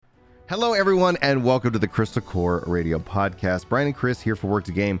Hello, everyone, and welcome to the Crystal Core Radio Podcast. Brian and Chris here for Work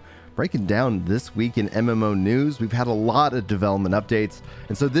to Game, breaking down this week in MMO news. We've had a lot of development updates,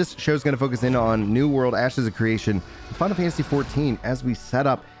 and so this show is going to focus in on New World, Ashes of Creation, and Final Fantasy XIV as we set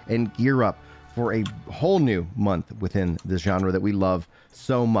up and gear up for a whole new month within this genre that we love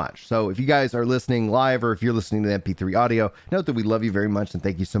so much. So if you guys are listening live or if you're listening to the MP3 audio, note that we love you very much and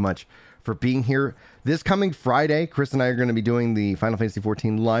thank you so much for being here. This coming Friday, Chris and I are going to be doing the Final Fantasy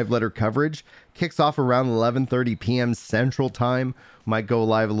XIV live letter coverage. Kicks off around 11:30 p.m. Central Time. Might go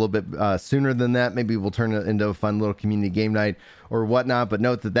live a little bit sooner than that. Maybe we'll turn it into a fun little community game night or whatnot. But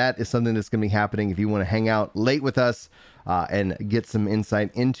note that that is something that's going to be happening if you want to hang out late with us and get some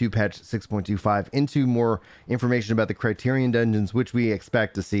insight into patch 6.25, into more information about the Criterion Dungeons, which we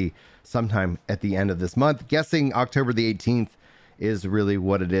expect to see sometime at the end of this month. Guessing October the 18th is really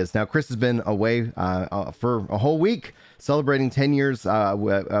what it is. Now, Chris has been away for a whole week celebrating 10 years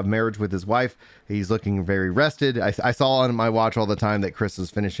of marriage with his wife. He's looking very rested. I saw on my watch all the time that Chris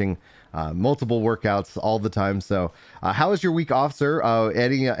was finishing multiple workouts all the time. So how was your week off, sir?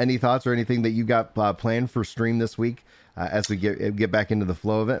 Any thoughts or anything that you got planned for stream this week as we get back into the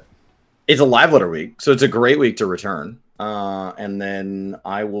flow of it? It's a live letter week, so it's a great week to return. And then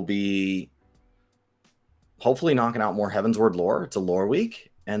I will be hopefully knocking out more Heavensward lore. It's a lore week.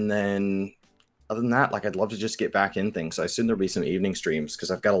 And then other than that, like, I'd love to just get back in things. So I assume there'll be some evening streams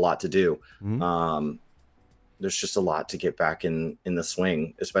because I've got a lot to do. Mm-hmm. There's just a lot to get back in the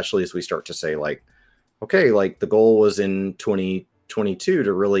swing, especially as we start to say, like, okay, like the goal was in 2022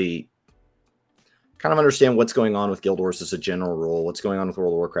 to really kind of understand what's going on with Guild Wars as a general rule, what's going on with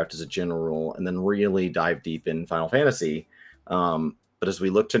World of Warcraft as a general rule, and then really dive deep in Final Fantasy. But as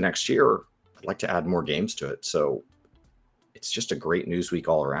we look to next year, I'd like to add more games to it. So it's just a great news week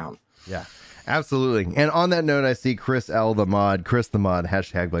all around. Yeah, absolutely. And on that note, I see Chris the mod,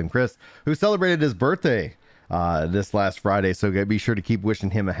 hashtag blame Chris, who celebrated his birthday this last Friday. So be sure to keep wishing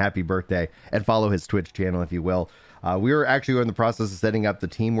him a happy birthday and follow his Twitch channel, if you will. We were actually in the process of setting up the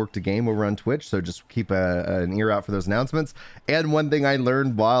team Work to Game over on Twitch. So just keep an ear out for those announcements. And one thing I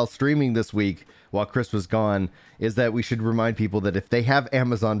learned while streaming this week, while Chris was gone, is that we should remind people that if they have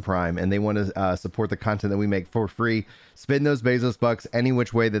Amazon Prime and they want to support the content that we make for free, spend those Bezos bucks any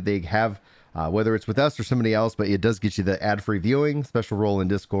which way that they have, whether it's with us or somebody else, but it does get you the ad-free viewing, special role in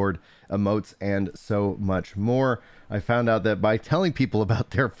Discord, emotes, and so much more. I found out that by telling people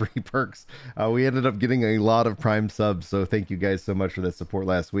about their free perks, we ended up getting a lot of Prime subs, so thank you guys so much for that support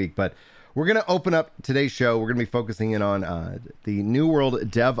last week. But we're going to open up today's show. We're going to be focusing in on the New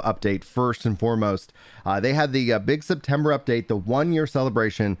World dev update first and foremost. They had the big September update, the 1-year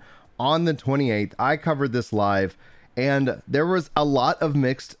celebration on the 28th. I covered this live, and there was a lot of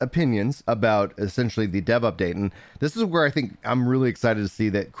mixed opinions about essentially the dev update. And this is where I think I'm really excited to see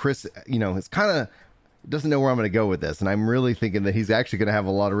that Chris, is kind of doesn't know where I'm going to go with this. And I'm really thinking that he's actually going to have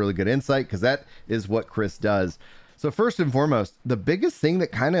a lot of really good insight because that is what Chris does. So first and foremost, the biggest feeling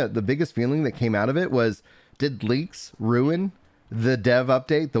that came out of it was, did leaks ruin the dev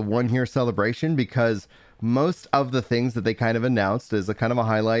update, the 1-year celebration? Because most of the things that they kind of announced as a kind of a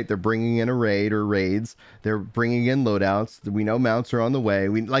highlight, they're bringing in a raid or raids, they're bringing in loadouts. We know mounts are on the way.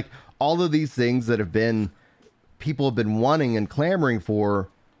 We like all of these things that people have been wanting and clamoring for.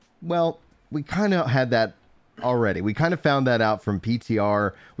 Well, we kind of had that already. We kind of found that out from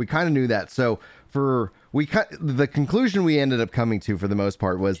PTR. We kind of knew that. So the conclusion we ended up coming to for the most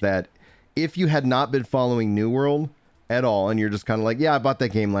part was that if you had not been following New World at all, and you're just kind of like, yeah, I bought that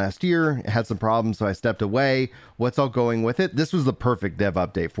game last year, it had some problems, so I stepped away. What's all going with it? This was the perfect dev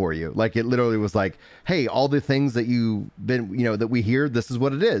update for you. Like, it literally was like, hey, all the things that you've been, that we hear, this is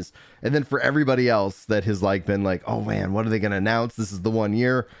what it is. And then for everybody else that has like been like, oh man, what are they going to announce? This is the 1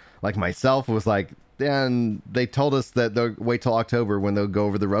 year. Like myself was like, then they told us that they'll wait till October when they'll go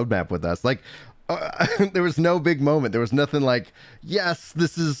over the roadmap with us. Like, there was no big moment. There was nothing like, yes,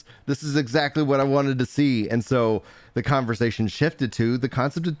 this is exactly what I wanted to see. And so the conversation shifted to the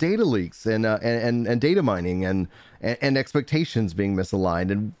concept of data leaks and data mining and expectations being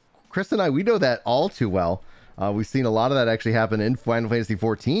misaligned. And Chris and I, we know that all too well. We've seen a lot of that actually happen in Final Fantasy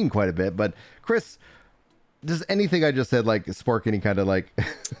XIV quite a bit. But Chris, does anything I just said like spark any kind of like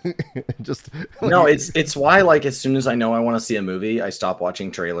just like... No, it's why, like, as soon as I know I want to see a movie, I stop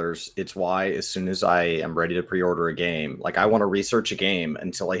watching trailers. It's why as soon as I am ready to pre-order a game, like, I want to research a game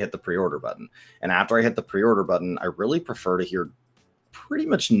until I hit the pre-order button. And after I hit the pre-order button, I really prefer to hear pretty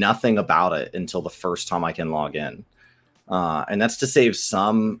much nothing about it until the first time I can log in. And that's to save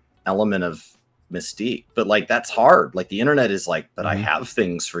some element of mystique, but like, that's hard. Like, the internet is like, but I have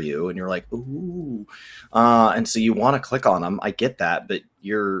things for you, and you're like, ooh, and so you want to click on them. I get that, but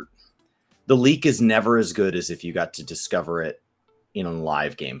the leak is never as good as if you got to discover it in a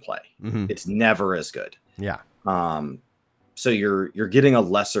live gameplay. Mm-hmm. It's never as good. Yeah. So you're getting a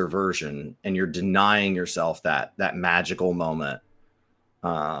lesser version, and you're denying yourself that magical moment.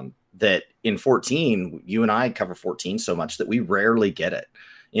 That in 14, you and I cover 14 so much that we rarely get it.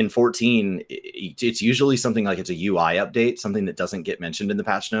 In 14, it's usually something like it's a UI update, something that doesn't get mentioned in the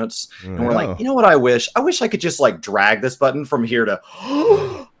patch notes. And we're like, you know what I wish? I wish I could just like drag this button from here to,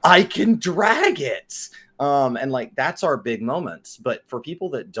 I can drag it. And like, that's our big moments. But for people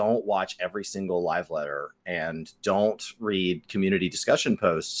that don't watch every single live letter and don't read community discussion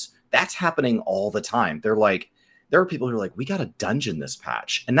posts, that's happening all the time. They're like, there are people who are like, we got a dungeon this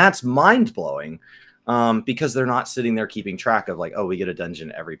patch. And that's mind blowing. Because they're not sitting there keeping track of like, oh, we get a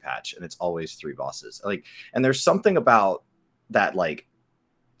dungeon every patch and it's always 3 bosses. Like, and there's something about that. Like,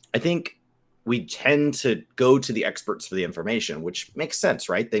 I think we tend to go to the experts for the information, which makes sense,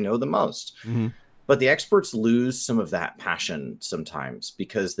 right? They know the most. Mm-hmm. But the experts lose some of that passion sometimes,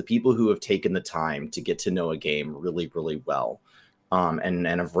 because the people who have taken the time to get to know a game really, really well, and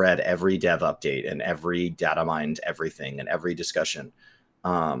have read every dev update and every data mined everything and every discussion,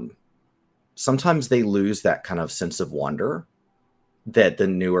 sometimes they lose that kind of sense of wonder that the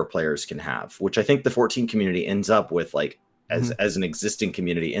newer players can have, which I think the 14 community ends up with, like, as an existing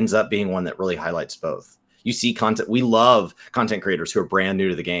community, ends up being one that really highlights both. You see content. We love content creators who are brand new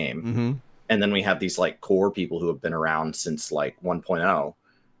to the game. Mm-hmm. And then we have these like core people who have been around since like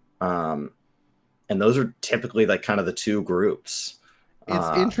 1.0. And those are typically like kind of the two groups.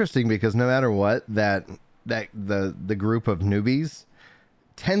 It's interesting because no matter what, that the group of newbies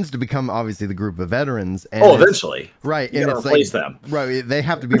tends to become obviously the group of veterans. And eventually. Right. You and gotta it's replace like, them. Right. They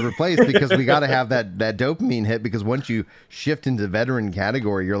have to be replaced because we got to have that dopamine hit, because once you shift into the veteran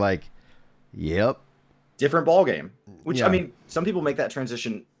category, you're like, yep. Different ball game, which, Yeah. I mean, some people make that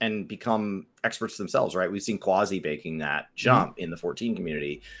transition and become experts themselves, right? We've seen Quasi making that jump in the 14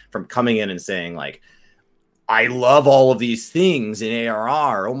 community from coming in and saying like, I love all of these things in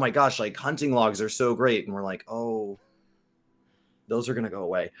ARR. Oh my gosh, like hunting logs are so great. And we're like, oh, those are going to go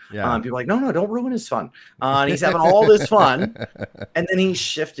away. Yeah. People are like, no, don't ruin his fun. And he's having all this fun. And then he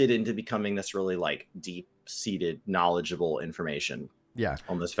shifted into becoming this really like deep-seated, knowledgeable information Yeah.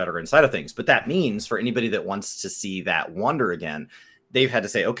 on this veteran side of things. But that means for anybody that wants to see that wonder again, they've had to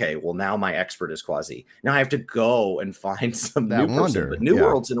say, okay, well, now my expert is Quasi. Now I have to go and find some That new wonder, person. But New yeah.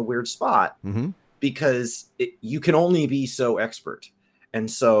 World's in a weird spot because you can only be so expert.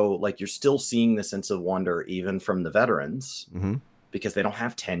 And so like you're still seeing the sense of wonder even from the veterans because they don't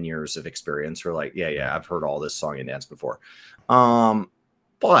have 10 years of experience. Or like, yeah, I've heard all this song and dance before.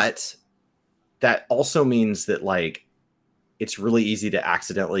 But that also means that like, it's really easy to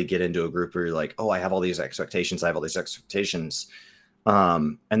accidentally get into a group where you're like, oh, I have all these expectations. And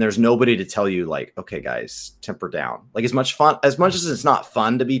there's nobody to tell you like, okay, guys, temper down. Like as much as it's not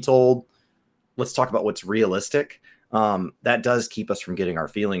fun to be told, let's talk about what's realistic. That does keep us from getting our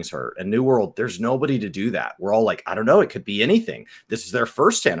feelings hurt. And New World, there's nobody to do that. We're all like, I don't know. It could be anything. This is their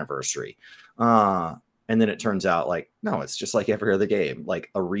first anniversary. And then it turns out like, no, it's just like every other game, like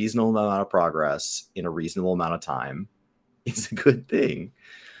a reasonable amount of progress in a reasonable amount of time. It's a good thing.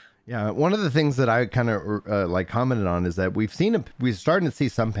 Yeah, one of the things that I kind of like commented on is that we're starting to see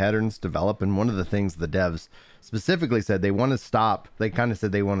some patterns develop, and one of the things the devs specifically said they want to stop. They kind of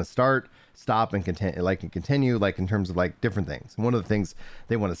said they want to stop, and continue, like in terms of like different things. And one of the things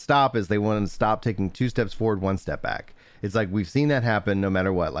they want to stop is they want to stop taking 2 steps forward, 1 step back. It's like we've seen that happen no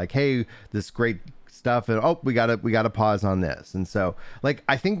matter what. Like, hey, this great stuff, and we gotta pause on this. And so like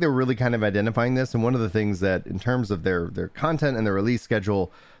I think they're really kind of identifying this, and one of the things that in terms of their content and their release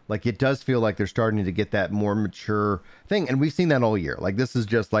schedule, like it does feel like they're starting to get that more mature thing, and we've seen that all year. Like this is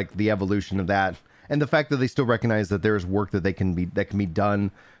just like the evolution of that, and the fact that they still recognize that there's work that can be done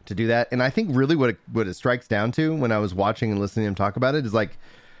to do that. And I think really what it strikes down to when I was watching and listening to them talk about it is like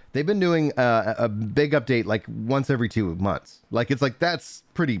they've been doing a big update like once every 2 months. Like it's like that's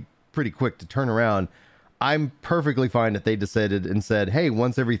pretty quick to turn around. I'm perfectly fine if they decided and said, hey,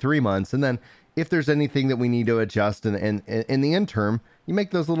 once every 3 months. And then if there's anything that we need to adjust and in the interim, you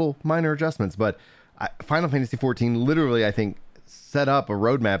make those little minor adjustments. But Final Fantasy 14 literally, I think, set up a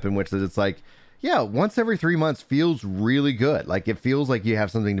roadmap in which it's like, yeah, once every 3 months feels really good. Like it feels like you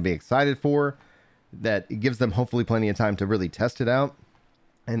have something to be excited for, that it gives them hopefully plenty of time to really test it out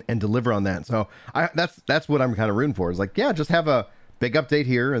and deliver on that. So that's what I'm kind of rooting for, is like, yeah, just have a big update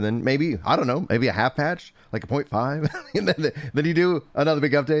here, and then maybe, I don't know, maybe a half patch, like a 0.5, and then you do another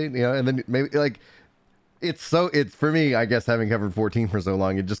big update, you know, and then maybe like it's for me, I guess, having covered 14 for so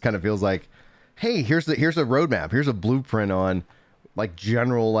long, it just kind of feels like, hey, here's a roadmap, here's a blueprint on like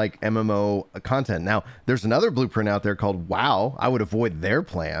general like MMO content. Now, there's another blueprint out there called WoW. I would avoid their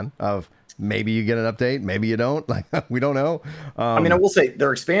plan of maybe you get an update, maybe you don't. Like we don't know. I mean, I will say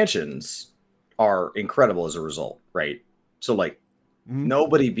their expansions are incredible as a result, right? So like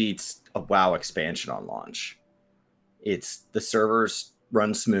nobody beats a WoW expansion on launch. It's the servers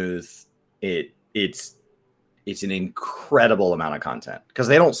run smooth. It's an incredible amount of content because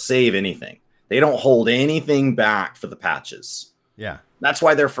they don't save anything. They don't hold anything back for the patches. Yeah. That's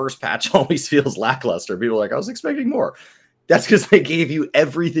why their first patch always feels lackluster. People are like, I was expecting more. That's because they gave you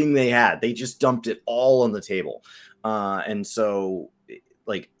everything they had. They just dumped it all on the table. And so,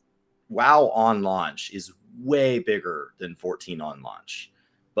 like, WoW on launch is way bigger than 14 on launch.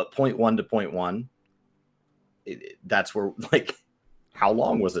 But 0.1 to 0.1, that's where, like, how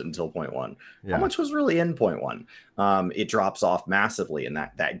long was it until 0.1? Yeah. How much was really in 0.1? It drops off massively in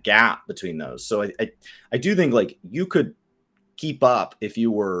that gap between those. So I do think, like, you could keep up if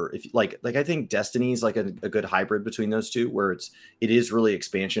I think Destiny's like a good hybrid between those two, where it is really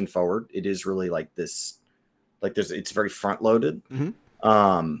expansion forward. It is really like this, like it's very front loaded.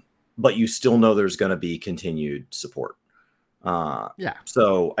 But you still know there's going to be continued support.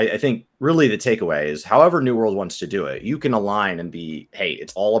 So I think really the takeaway is however New World wants to do it, you can align and be, hey,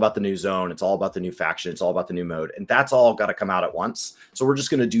 it's all about the new zone. It's all about the new faction. It's all about the new mode. And that's all got to come out at once. So we're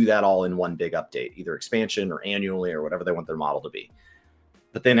just going to do that all in one big update, either expansion or annually or whatever they want their model to be.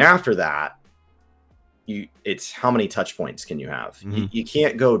 But then after that, it's how many touch points can you have? You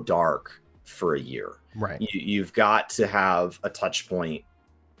can't go dark for a year. Right. You've got to have a touch point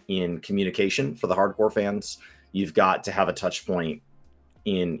in communication for the hardcore fans. You've got to have a touch point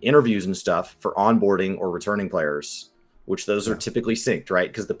in interviews and stuff for onboarding or returning players, which those are typically synced, right?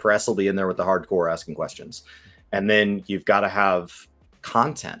 Because the press will be in there with the hardcore asking questions. And then you've got to have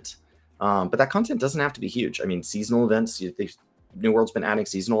content. But that content doesn't have to be huge. I mean, seasonal events, New World's been adding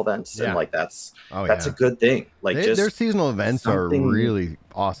seasonal events, and like that's a good thing. Like their seasonal events are really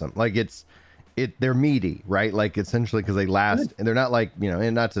awesome. Like they're meaty, right? Like essentially because they last, and they're not like,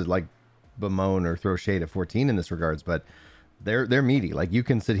 and not to like bemoan or throw shade at 14 in this regards, but they're meaty. Like you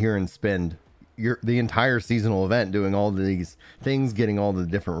can sit here and spend the entire seasonal event doing all these things, getting all the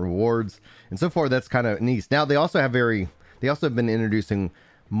different rewards, and so far that's kind of neat. Now they also have been introducing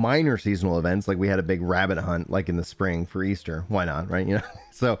minor seasonal events. Like we had a big rabbit hunt like in the spring for Easter. Why not, right?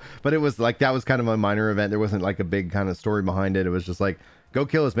 So but it was like that was kind of a minor event. There wasn't like a big kind of story behind it. It was just like, go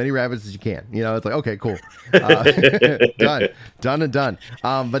kill as many rabbits as you can. It's like, okay, cool. Done.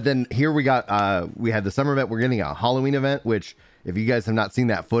 But then here we had the summer event. We're getting a Halloween event, which if you guys have not seen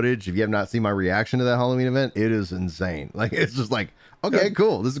that footage, if you have not seen my reaction to that Halloween event, it is insane. Like, it's just like, okay,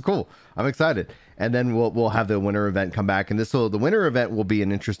 cool. This is cool. I'm excited. And then we'll have the winter event come back. And the winter event will be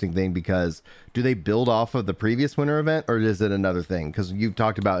an interesting thing because do they build off of the previous winter event or is it another thing? Because you've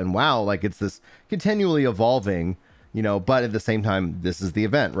talked about in WoW, like it's this continually evolving, but at the same time, this is the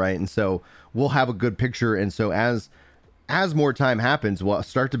event, right? And so we'll have a good picture. And so as more time happens, we'll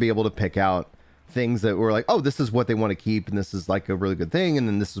start to be able to pick out things that we're like, oh, this is what they want to keep. And this is like a really good thing. And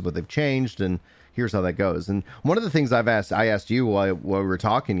then this is what they've changed. And here's how that goes. And one of the things I asked you while we were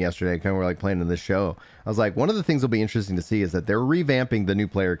talking yesterday, kind of were like planning this show. I was like, one of the things will be interesting to see is that they're revamping the new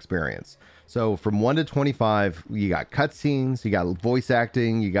player experience. So from 1 to 25, you got cutscenes, you got voice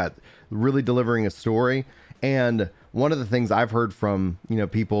acting, you got really delivering a story. And one of the things I've heard from,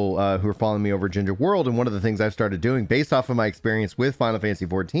 people who are following me over Ginger World, and one of the things I've started doing based off of my experience with Final Fantasy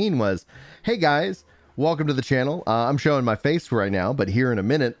XIV was, hey guys, welcome to the channel. I'm showing my face right now, but here in a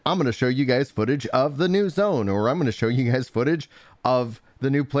minute, I'm going to show you guys footage of the new zone, or I'm going to show you guys footage of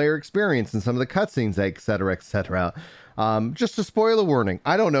the new player experience and some of the cutscenes, etc., etc. Just a spoiler warning.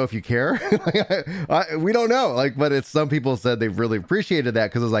 I don't know if you care. We don't know. But some people said they've really appreciated that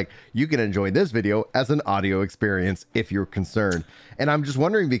because it's like, you can enjoy this video as an audio experience if you're concerned. And I'm just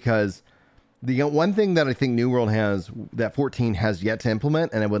wondering because the one thing that I think New World has that 14 has yet to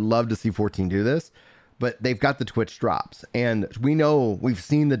implement, and I would love to see 14 do this, but they've got the Twitch drops. And we've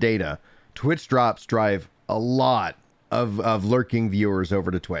seen the data. Twitch drops drive a lot of lurking viewers over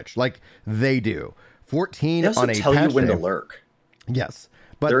to Twitch. Like they do. 14 they also on a tell you when day. to lurk. Yes.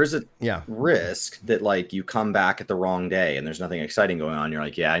 But there is a risk that like you come back at the wrong day and there's nothing exciting going on. You're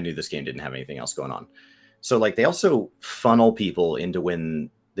like, yeah, I knew this game didn't have anything else going on. So like they also funnel people into when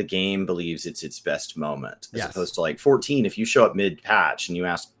the game believes it's its best moment, as opposed to like 14. If you show up mid patch and you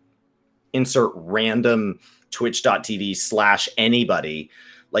ask insert random twitch.tv/anybody,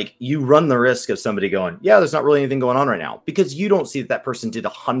 like you run the risk of somebody going, yeah, there's not really anything going on right now, because you don't see that person did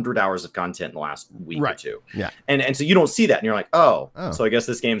 100 hours of content in the last week or two. Yeah. And so you don't see that. And you're like, oh, so I guess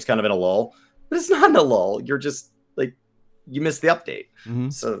this game's kind of in a lull, but it's not in a lull. You're just like, you miss the update. Mm-hmm.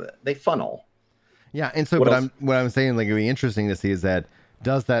 So they funnel. Yeah, and so What what I'm saying, like, it'd be interesting to see is that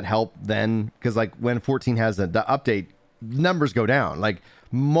does that help then? Because like when 14 has the update, numbers go down. Like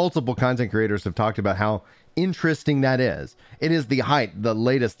multiple content creators have talked about how interesting that is. It is the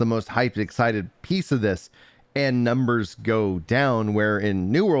latest, the most hyped, excited piece of this, and numbers go down. Where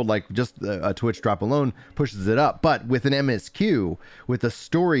in New World, like just a Twitch drop alone pushes it up. But with an MSQ, with a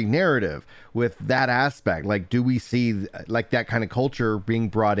story narrative, with that aspect, like, do we see like that kind of culture being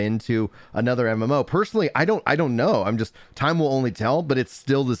brought into another MMO? Personally, I don't know. Time will only tell. But it's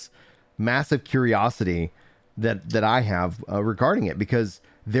still this massive curiosity that I have regarding it, because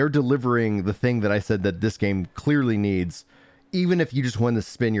they're delivering the thing that I said that this game clearly needs. Even if you just wanted to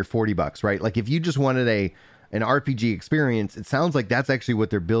spend your $40, right? Like if you just wanted an RPG experience, it sounds like that's actually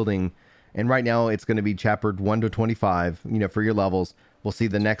what they're building. And right now it's going to be chaptered 1 to 25, for your levels. We'll see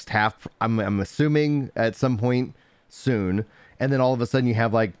the next half, I'm assuming at some point soon. And then all of a sudden you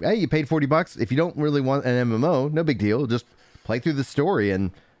have like, hey, you paid $40. If you don't really want an MMO, no big deal. Just play through the story and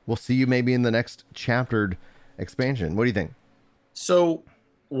we'll see you maybe in the next chaptered expansion. What do you think? So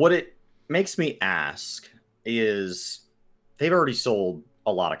what it makes me ask is they've already sold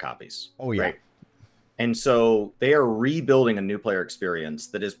a lot of copies. Oh yeah. Right? And so they are rebuilding a new player experience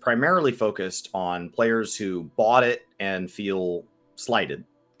that is primarily focused on players who bought it and feel slighted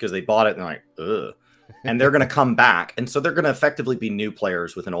because they bought it and they're like, ugh. And they're going to come back. And so they're going to effectively be new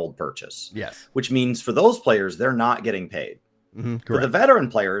players with an old purchase. Yes. Which means for those players, they're not getting paid. Mm-hmm, for the veteran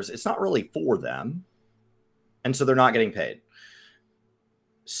players, it's not really for them. And so they're not getting paid.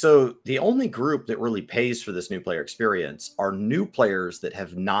 So the only group that really pays for this new player experience are new players that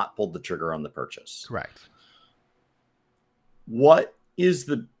have not pulled the trigger on the purchase. Correct. What is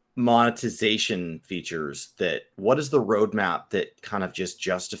the monetization features what is the roadmap that kind of just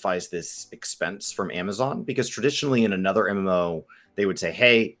justifies this expense from Amazon? Because traditionally in another MMO, they would say,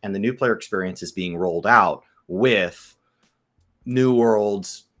 hey, and the new player experience is being rolled out with new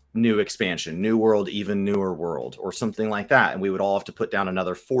worlds, new expansion, new world, even newer world, or something like that. And we would all have to put down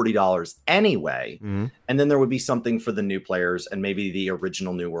another $40 anyway. Mm-hmm. And then there would be something for the new players, and maybe the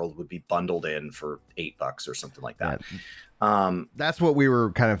original new world would be bundled in for $8 or something like that. Yeah. That's what we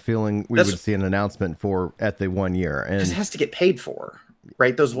were kind of feeling we would see an announcement for at the 1 year. And it has to get paid for,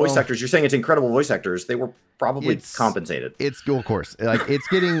 right? Those voice actors, you're saying it's incredible voice actors. They were probably compensated. Of course, like it's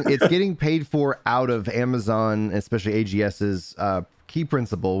getting paid for out of Amazon, especially AGS's key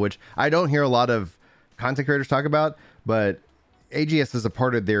principle, which I don't hear a lot of content creators talk about, but AGS is a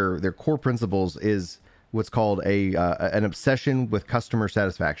part of their core principles is what's called an obsession with customer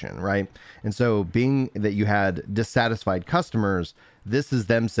satisfaction, right? And so being that you had dissatisfied customers, this is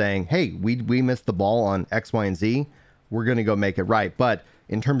them saying, hey, we missed the ball on X, Y, and Z. We're going to go make it right. But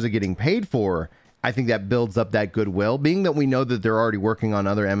in terms of getting paid for, I think that builds up that goodwill, being that we know that they're already working on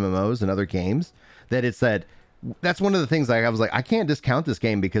other MMOs and other games, that it's that that's one of the things I was like, I can't discount this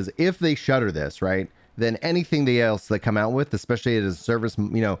game, because if they shutter this, right, then anything else they come out with, especially as a service,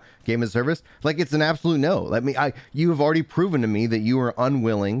 game as a service, like it's an absolute no. You have already proven to me that you are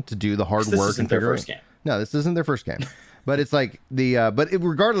unwilling to do the hard work. This isn't their first game. No, this isn't their first game. But it's like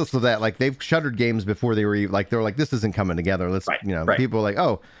regardless of that, like they've shuttered games before they were like, they're like, this isn't coming together. Let's, people are like,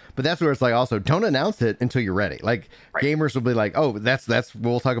 oh, but that's where it's like, also don't announce it until you're ready. Like gamers will be like, oh, that's,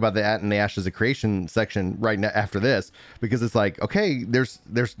 we'll talk about that in the Ashes of Creation section right now after this, because it's like, okay, there's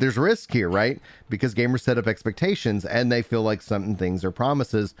risk here, right? Because gamers set up expectations and they feel like certain things are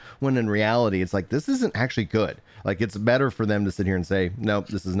promises, when in reality, it's like, this isn't actually good. Like it's better for them to sit here and say, nope,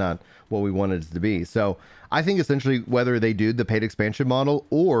 this is not what we wanted it to be. So I think essentially whether they do the paid expansion model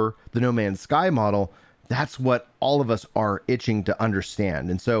or the No Man's Sky model, that's what all of us are itching to understand.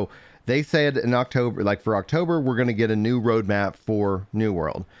 And so they said in October, like for October, we're going to get a new roadmap for New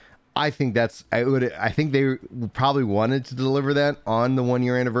World. I think I think they probably wanted to deliver that on the 1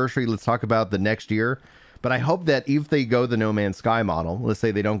 year anniversary. Let's talk about the next year. But I hope that if they go the No Man's Sky model, let's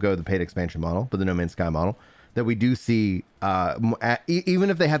say they don't go the paid expansion model, but the No Man's Sky model, that we do see, even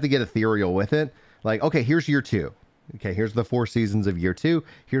if they have to get ethereal with it, like, okay, here's year 2. Okay, here's the 4 seasons of year 2.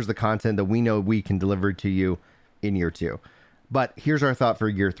 Here's the content that we know we can deliver to you in year 2. But here's our thought for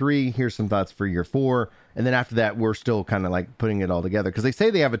year 3. Here's some thoughts for year 4. And then after that, we're still kind of like putting it all together. Because they say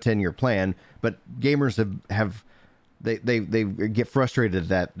they have a 10-year plan, but gamers they get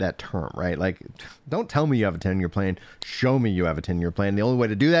frustrated at that term, right? Like, don't tell me you have a 10-year plan. Show me you have a 10-year plan. The only way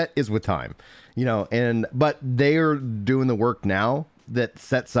to do that is with time, but they are doing the work now that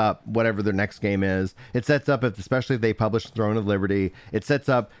sets up whatever their next game is. It sets up, especially if they publish Throne of Liberty. It sets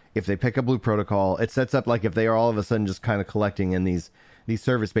up if they pick up Blue Protocol. It sets up like if they are all of a sudden just kind of collecting in these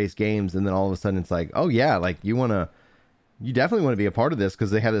service-based games, and then all of a sudden it's like, oh yeah, like you want to you definitely want to be a part of this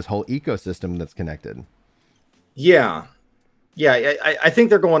because they have this whole ecosystem that's connected. Yeah. Yeah. I think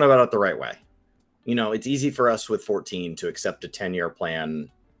they're going about it the right way. You know, it's easy for us with 14 to accept a 10-year plan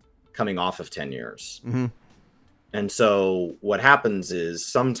coming off of 10 years. Mm-hmm. And so what happens is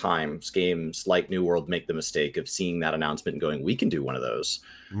sometimes games like New World make the mistake of seeing that announcement and going, we can do one of those.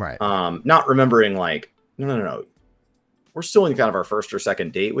 Right. Not remembering like, no. We're still in kind of our first or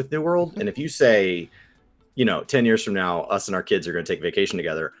second date with New World. And if you say, 10 years from now, us and our kids are going to take vacation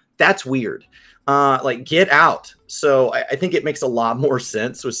together, that's weird. Like get out. So I think it makes a lot more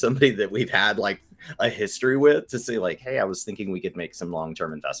sense with somebody that we've had like a history with to say like, hey, I was thinking we could make some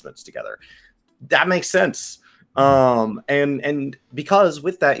long-term investments together. That makes sense. And because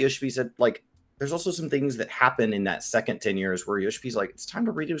with that, Yoshi said, like, there's also some things that happen in that second 10 years where Yoshi's like, it's time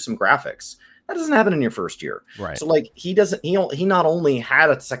to redo some graphics. That doesn't happen in your first year. Right. So like he not only had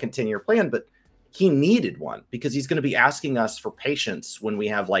a second 10-year plan, but he needed one because he's going to be asking us for patience when we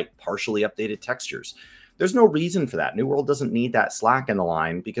have like partially updated textures. There's no reason for that. New World doesn't need that slack in the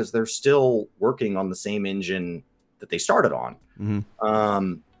line because they're still working on the same engine that they started on.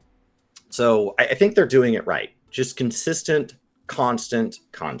 Mm-hmm. So I think they're doing it right. Just consistent, constant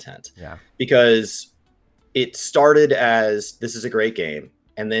content. Yeah. Because it started as this is a great game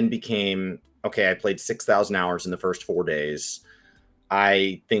and then became, okay, I played 6,000 hours in the first 4 days.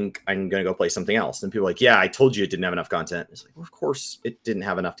 I think I'm going to go play something else. And people are like, yeah, I told you it didn't have enough content. It's like, well, of course it didn't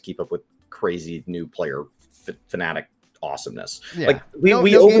have enough to keep up with crazy new player fanatic awesomeness. Yeah. Like no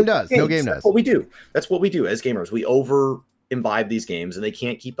game does. No game does. That's what we do. That's what we do as gamers. We over imbibe these games and they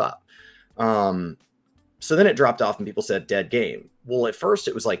can't keep up. So then it dropped off and people said dead game. Well, at first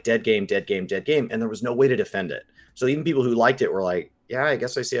it was like dead game. And there was no way to defend it. So even people who liked it were like, yeah, I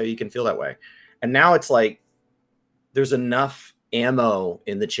guess I see how you can feel that way. And now it's like, there's enough ammo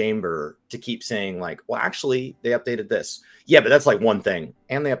in the chamber to keep saying like, well, actually they updated this. Yeah, but that's like one thing.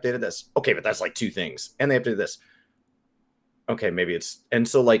 And they updated this. Okay, but that's like two things. And they updated this. Okay, maybe it's, and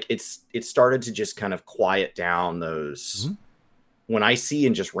so like, it started to just kind of quiet down those. Mm-hmm. When I see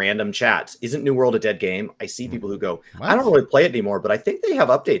in just random chats, isn't New World a dead game? I see people who go, what? I don't really play it anymore, but I think they have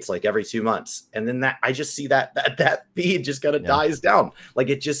updates like every 2 months. And then that I just see that feed just kind of dies down. Like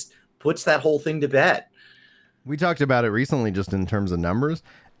it just puts that whole thing to bed. We talked about it recently just in terms of numbers,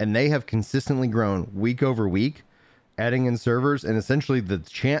 and they have consistently grown week over week, adding in servers. And essentially the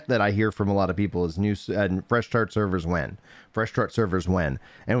chant that I hear from a lot of people is new and fresh start servers when. Fresh start servers when.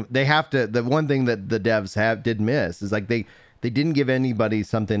 And they have to, the one thing that the devs did miss is like they didn't give anybody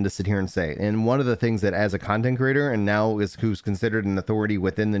something to sit here and say. And one of the things that as a content creator and now is who's considered an authority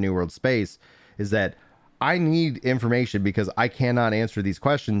within the New World space is that I need information because I cannot answer these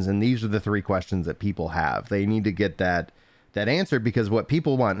questions. And these are the 3 questions that people have. They need to get that answered because what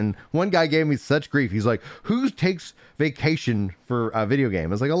people want. And one guy gave me such grief. He's like, who takes vacation for a video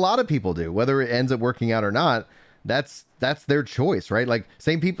game? It's like a lot of people do, whether it ends up working out or not. That's their choice, right? Like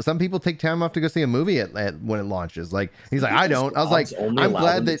some people take time off to go see a movie at when it launches. Like he's like, I don't. I was like, I'm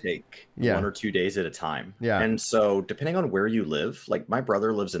glad that take 1 or 2 days at a time. Yeah. And so depending on where you live, like my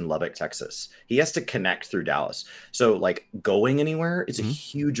brother lives in Lubbock, Texas. He has to connect through Dallas. So like going anywhere is a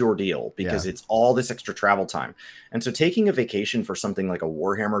huge ordeal because it's all this extra travel time. And so taking a vacation for something like a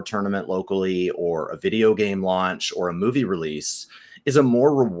Warhammer tournament locally or a video game launch or a movie release is a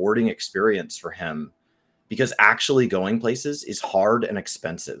more rewarding experience for him. Because actually going places is hard and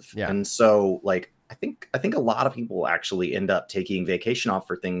expensive. Yeah. And so like, I think a lot of people actually end up taking vacation off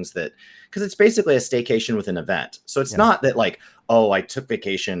for things that, because it's basically a staycation with an event. So it's not that like, oh, I took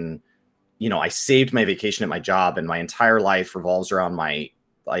vacation, I saved my vacation at my job and my entire life revolves around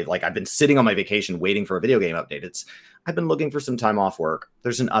I've been sitting on my vacation waiting for a video game update. I've been looking for some time off work.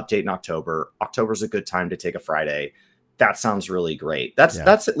 There's an update in October. October's a good time to take a Friday. That sounds really great. That's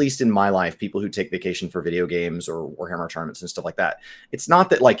at least in my life, people who take vacation for video games or Warhammer tournaments and stuff like that. It's not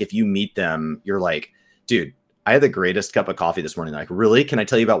that like, if you meet them, you're like, dude, I had the greatest cup of coffee this morning. Like, really? Can I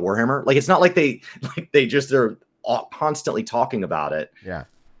tell you about Warhammer? Like, it's not like they're constantly talking about it. Yeah.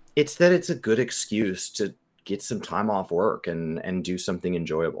 It's that it's a good excuse to get some time off work and do something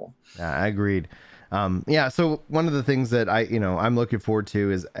enjoyable. Yeah, I agreed. So one of the things that I'm looking forward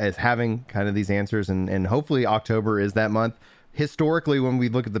to is having kind of these answers and hopefully October is that month. Historically, when we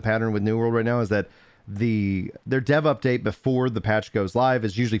look at the pattern with New World right now is that their dev update before the patch goes live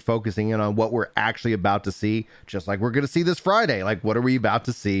is usually focusing in on what we're actually about to see, just like we're going to see this Friday. Like, what are we about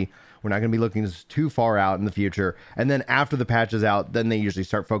to see? We're not going to be looking too far out in the future. And then after the patch is out, then they usually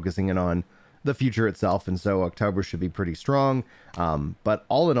start focusing in on the future itself. And so October should be pretty strong. But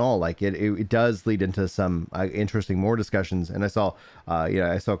all in all, like it does lead into some interesting more discussions. And I saw,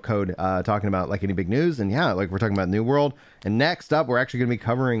 I saw Code talking about like any big news, and yeah, like we're talking about New World. And next up, we're actually going to be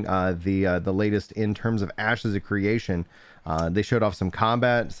covering the latest in terms of Ashes of Creation. They showed off some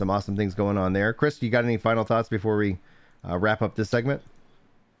combat, some awesome things going on there. Chris, you got any final thoughts before we wrap up this segment?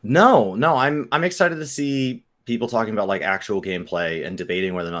 No, I'm excited to see people talking about like actual gameplay and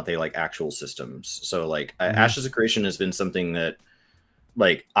debating whether or not they like actual systems. So like Ashes of Creation has been something that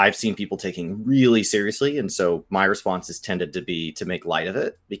like I've seen people taking really seriously, and so my response has tended to be to make light of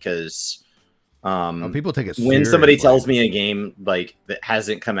it, because people take it when somebody tells me a game like that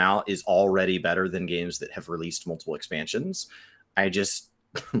hasn't come out is already better than games that have released multiple expansions, I just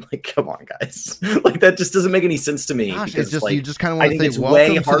like, come on, guys. Like, that just doesn't make any sense to me. Gosh, because, it's just like, you just kind of want to say it's welcome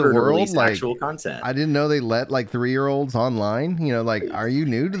way to harder the world. to release Like, actual content. I didn't know they let like 3-year-olds online. You know, like, are you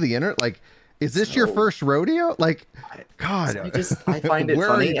new to the internet? Like, is this your first rodeo? Like, God, I find it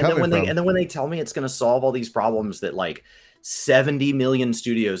funny. And then when they tell me it's going to solve all these problems that like 70 million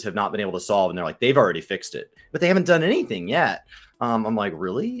studios have not been able to solve, and they're like, they've already fixed it, but they haven't done anything yet. I'm like,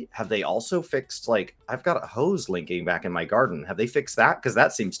 really? Have they also fixed, like, I've got a hose leaking back in my garden. Have they fixed that? Because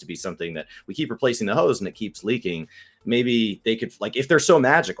that seems to be something that we keep replacing the hose and it keeps leaking. Maybe they could, like, if they're so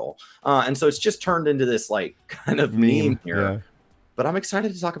magical. And so it's just turned into this, like, kind of meme here. Yeah. But I'm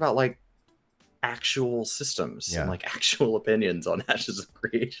excited to talk about, like, actual systems and like actual opinions on Ashes of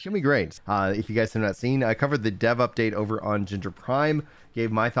Creation. It's gonna be great. If you guys have not seen, I covered the dev update over on Ginger Prime,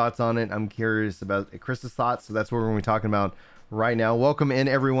 gave my thoughts on it. I'm curious about Chris's thoughts, so that's what we're gonna be talking about right now. Welcome in,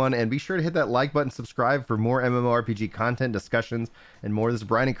 everyone, and be sure to hit that like button, subscribe for more MMORPG content, discussions, and more. This is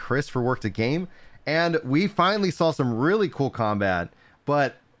Brian and Chris for Work to Game, and we finally saw some really cool combat,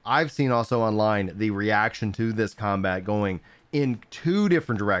 but I've seen also online the reaction to this combat going in two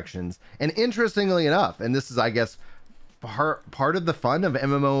different directions. And interestingly enough, and this is, I guess, part of the fun of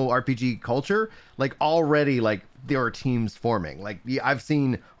MMORPG culture, like already, like there are teams forming. Like I've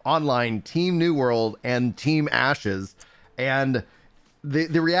seen online Team New World and Team Ashes, and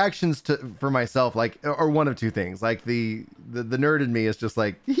the reactions for myself, like, are one of two things. Like the nerd in me is just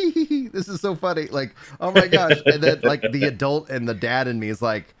like, this is so funny, like, oh my gosh. And then like the adult and the dad in me is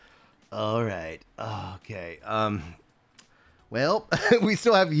like, all right, okay, well, we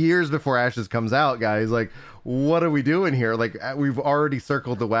still have years before Ashes comes out, guys. Like, what are we doing here? Like, we've already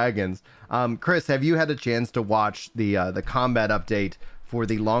circled the wagons. Chris, have you had a chance to watch the combat update for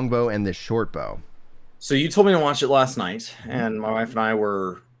the longbow and the shortbow? So you told me to watch it last night, and my wife and I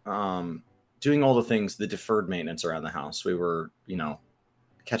were doing all the things, the deferred maintenance around the house. We were,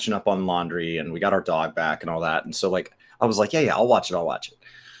 catching up on laundry, and we got our dog back and all that. And so, like, I was like, yeah, I'll watch it.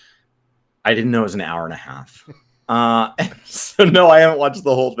 I didn't know it was an hour and a half. So no, I haven't watched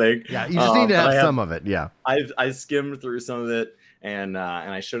the whole thing. Yeah, you just need to have some of it. Yeah, I skimmed through some of it, and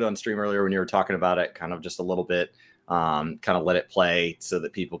I showed it on stream earlier when you were talking about it, kind of just a little bit. Kind of let it play so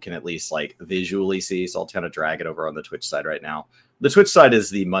that people can at least like visually see. So I'll kind of drag it over on the Twitch side right now. The Twitch side is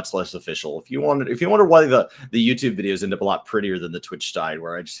the much less official. If you wonder why the YouTube videos end up a lot prettier than the Twitch side,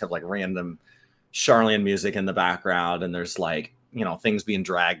 where I just have like random Charlene music in the background, and there's like, things being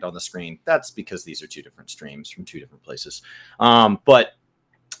dragged on the screen. That's because these are two different streams from two different places. But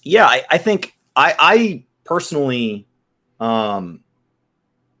yeah, I think I personally,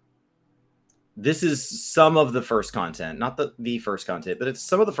 this is some of the first content, not the first content, but it's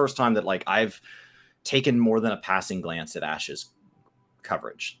some of the first time that like I've taken more than a passing glance at Ashes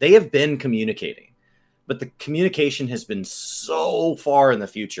coverage. They have been communicating, but the communication has been so far in the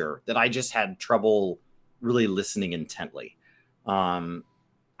future that I just had trouble really listening intently.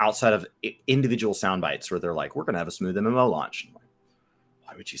 Outside of individual sound bites where they're like, we're going to have a smooth MMO launch. I'm like,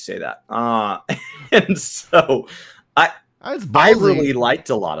 why would you say that? And so I really liked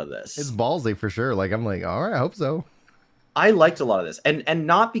a lot of this. It's ballsy for sure. Like, I'm like, all right, I hope so. I liked a lot of this, and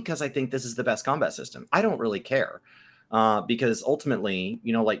not because I think this is the best combat system. I don't really care. Because ultimately,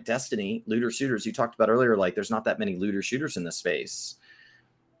 like Destiny, looter shooters you talked about earlier, like there's not that many looter shooters in this space.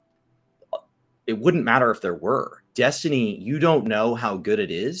 It wouldn't matter if there were. Destiny, you don't know how good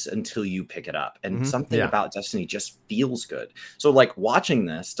it is until you pick it up. And something about Destiny just feels good. So like watching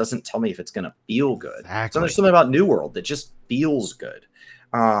this doesn't tell me if it's going to feel good. Exactly. So there's something about New World that just feels good.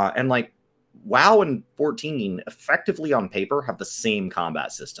 And like WoW and 14 effectively on paper have the same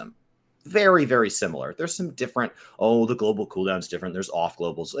combat system. Very, very similar. There's some different, the global cooldown's different. There's off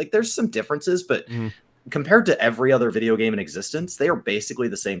globals. Like there's some differences, but compared to every other video game in existence, they are basically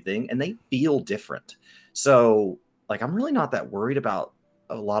the same thing and they feel different. So like, I'm really not that worried about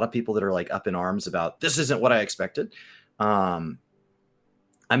a lot of people that are like up in arms about this isn't what I expected.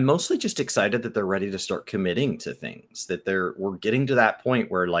 I I'm mostly just excited that they're ready to start committing to things, that we're getting to that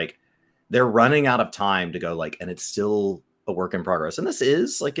point where like they're running out of time to go like, and it's still a work in progress. And this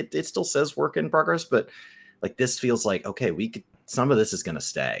is like, it still says work in progress, but like, this feels like, okay, some of this is going to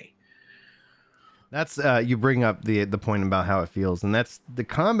stay. That's you bring up the point about how it feels, and that's the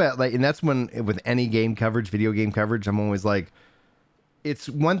combat, like, and that's when with any game coverage, video game coverage, I'm always like, it's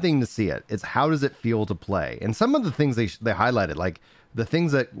one thing to see it, it's how does it feel to play. And some of the things they highlighted, like the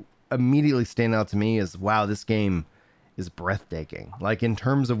things that immediately stand out to me is, wow, this game is breathtaking. Like in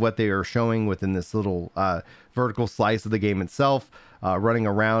terms of what they are showing within this little vertical slice of the game itself, running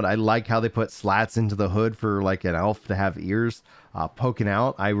around. I like how they put slats into the hood for like an elf to have ears poking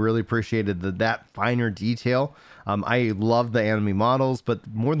out. I really appreciated that finer detail. I love the enemy models, but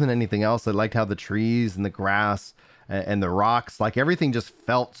more than anything else, I liked how the trees and the grass and the rocks, like everything just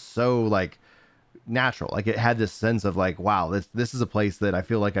felt so like natural. Like it had this sense of like, wow, this is a place that I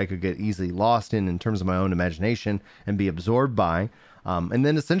feel like I could get easily lost in terms of my own imagination and be absorbed by. And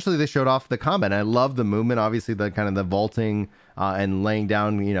then essentially they showed off the combat. And I love the movement, obviously the kind of the vaulting and laying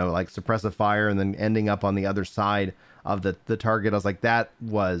down, like suppressive fire and then ending up on the other side of the target. I was like, that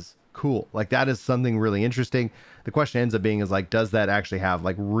was cool. Like that is something really interesting. The question ends up being is like, does that actually have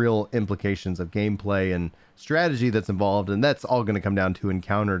like real implications of gameplay and strategy that's involved? And that's all going to come down to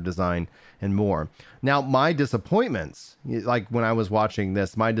encounter design and more. Now, my disappointments, like when I was watching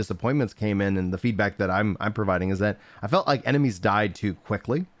this, my disappointments came in, and the feedback that I'm providing is that I felt like enemies died too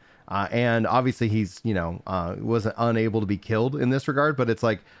quickly. And obviously he's, wasn't unable to be killed in this regard, but it's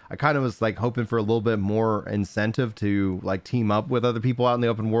like, I kind of was like hoping for a little bit more incentive to like team up with other people out in the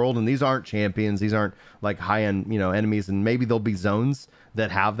open world. And these aren't champions. These aren't like high end, enemies. And maybe there'll be zones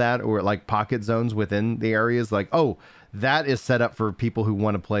that have that, or like pocket zones within the areas. Like, oh, that is set up for people who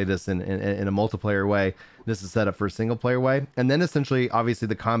want to play this in a multiplayer way. This is set up for a single player way. And then essentially, obviously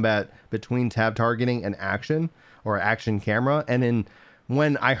the combat between tab targeting and action, or action camera. And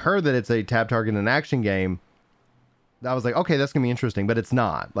when I heard that it's a tab target and action game, I was like, okay, that's gonna be interesting, but it's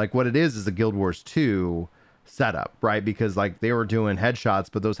not. Like what it is a Guild Wars 2 setup, right? Because like they were doing headshots,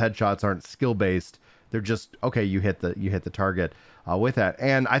 but those headshots aren't skill based. They're just, okay, you hit the target with that.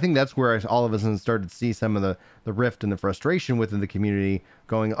 And I think that's where all of us started to see some of the rift and the frustration within the community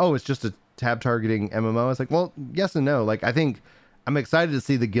going, oh, it's just a tab targeting MMO. It's like, well, yes and no. Like I think I'm excited to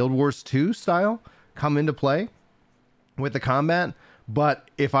see the Guild Wars 2 style come into play with the combat. But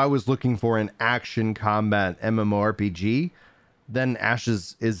if I was looking for an action combat MMORPG, then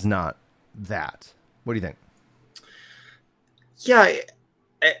Ashes is not that. What do you think? Yeah.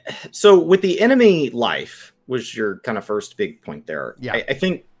 So with the enemy life was your kind of first big point there. Yeah. I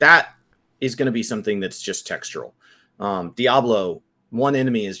think that is going to be something that's just textural. Diablo, one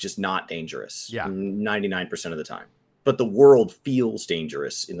enemy is just not dangerous. Yeah. 99% of the time. But the world feels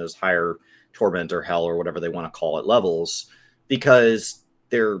dangerous in those higher torment or hell or whatever they want to call it levels, because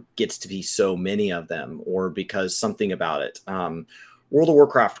there gets to be so many of them, or because something about it. World of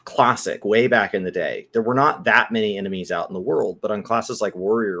Warcraft Classic, way back in the day, there were not that many enemies out in the world, but on classes like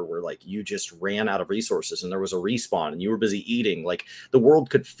Warrior, where like you just ran out of resources and there was a respawn and you were busy eating, like the world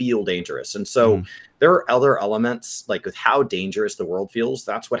could feel dangerous. And so there are other elements, like with how dangerous the world feels.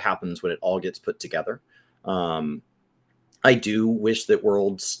 That's what happens when it all gets put together. I do wish that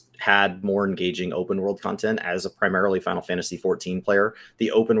Worlds had more engaging open world content. As a primarily Final Fantasy 14 player,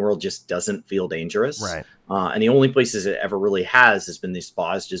 the open world just doesn't feel dangerous. Right. And the only places it ever really has been these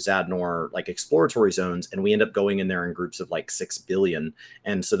Bozja Zadnor like exploratory zones, and we end up going in there in groups of like 6 billion.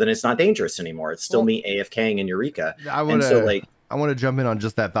 And so then it's not dangerous anymore. It's still me AFKing in Eureka. I want to jump in on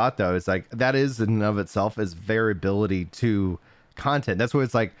just that thought though. It's like that is in and of itself is variability to content. That's what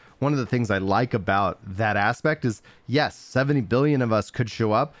it's like. One of the things I like about that aspect is, yes, 70 billion of us could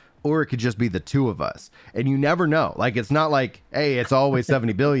show up, or it could just be the two of us. And you never know. Like, it's not like, hey, it's always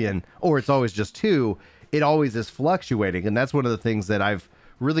 70 billion or it's always just two. It always is fluctuating. And that's one of the things that I've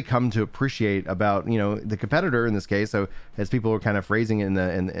really come to appreciate about, the competitor in this case. So as people are kind of phrasing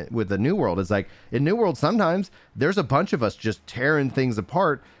it with the New World, it's like in New World, sometimes there's a bunch of us just tearing things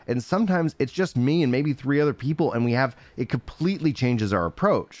apart. And sometimes it's just me and maybe 3 other people. And it completely changes our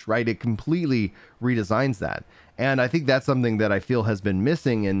approach, right? It completely redesigns that. And I think that's something that I feel has been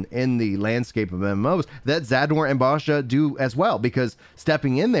missing in the landscape of MMOs that Zadnor and Bozja do as well. Because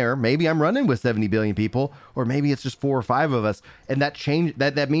stepping in there, maybe I'm running with 70 billion people, or maybe it's just 4 or 5 of us. And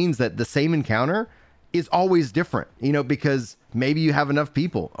that means that the same encounter is always different, because maybe you have enough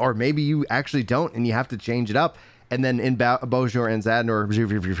people, or maybe you actually don't, and you have to change it up. And then in Bozja and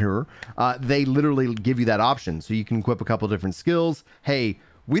Zadnor, they literally give you that option. So you can equip a couple different skills. Hey,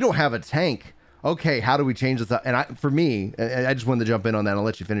 we don't have a tank okay, how do we change this up? And for me, I just wanted to jump in on that. I'll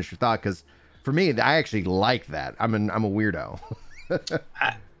let you finish your thought, because for me, I actually like that. I'm a weirdo.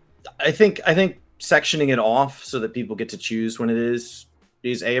 I think sectioning it off so that people get to choose when it is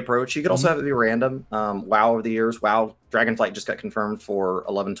a approach. You could also have it be random. WoW over the years, WoW Dragonflight just got confirmed for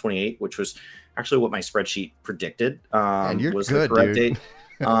 11/28, which was actually what my spreadsheet predicted. And you're was good, the correct dude. date.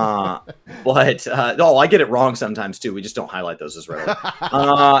 But I get it wrong sometimes too. We just don't highlight those as readily.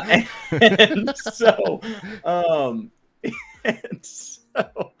 And so, and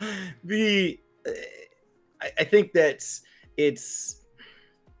so I think that it's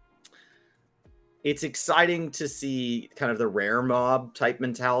exciting to see kind of the rare mob type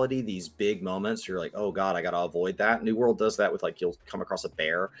mentality, these big moments. You're like, oh God, I got to avoid that. New World does that with like, you'll come across a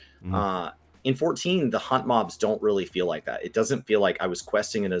bear. In 14, the hunt mobs don't really feel like that. It doesn't feel like I was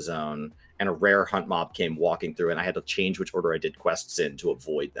questing in a zone and a rare hunt mob came walking through and I had to change which order I did quests in to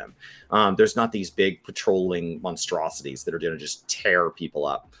avoid them. There's not these big patrolling monstrosities that are going to just tear people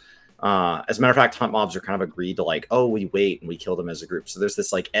up. As a matter of fact, hunt mobs are kind of agreed to like, oh, we wait and we kill them as a group. So there's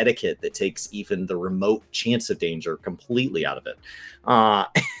this like etiquette that takes even the remote chance of danger completely out of it.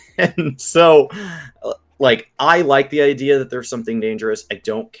 And so like, I like the idea that there's something dangerous. I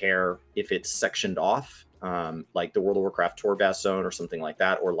don't care if it's sectioned off, like the World of Warcraft Torghast zone or something like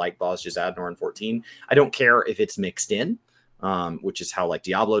that, or like Bosja's Adnor in 14. I don't care if it's mixed in. Which is how like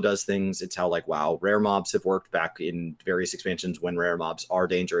Diablo does things. It's how like, wow, rare mobs have worked back in various expansions. When rare mobs are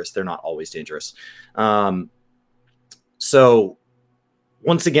dangerous, they're not always dangerous. So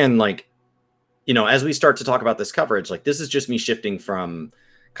once again, like, you know, as we start to talk about this coverage, like this is just me shifting from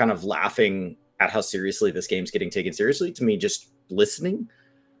kind of laughing at how seriously this game's getting taken seriously to me just listening.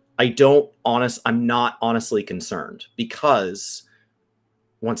 I'm not honestly concerned, because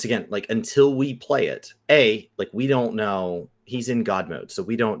once again, like until we play it, like we don't know. He's in God mode, so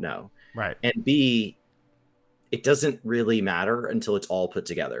we don't know. Right. And B, it doesn't really matter until it's all put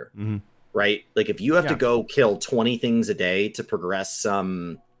together. Right? Like if you have to go kill 20 things a day to progress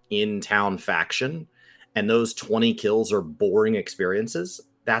some in-town faction, and those 20 kills are boring experiences,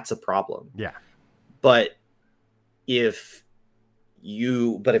 that's a problem. Yeah. But if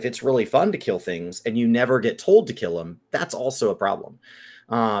it's really fun to kill things and you never get told to kill them, that's also a problem.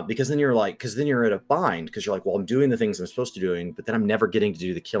 Because then you're at a bind, because you're like, well, I'm doing the things I'm supposed to be doing, but then I'm never getting to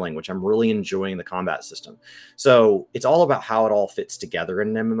do the killing, which I'm really enjoying the combat system. So it's all about how it all fits together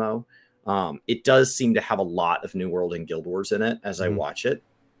in an MMO. It does seem to have a lot of New World and Guild Wars in it as I watch it.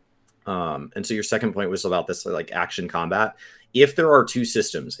 And so your second point was about this like action combat. If there are two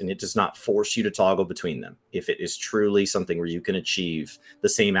systems and it does not force you to toggle between them, if it is truly something where you can achieve the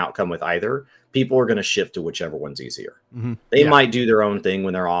same outcome with either, people are going to shift to whichever one's easier. They might do their own thing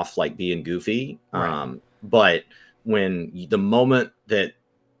when they're off, like being goofy. Right. But when the moment that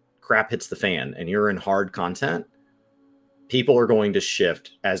crap hits the fan and you're in hard content, people are going to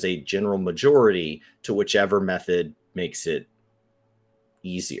shift as a general majority to whichever method makes it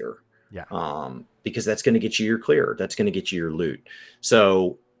easier. Yeah. Because that's going to get you your clear. That's going to get you your loot.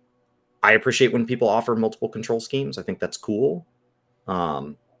 So I appreciate when people offer multiple control schemes. I think that's cool.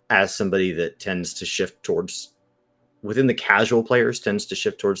 As somebody that tends to shift towards, within the casual players, tends to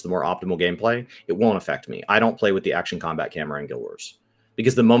shift towards the more optimal gameplay, it won't affect me. I don't play with the action combat camera in Guild Wars,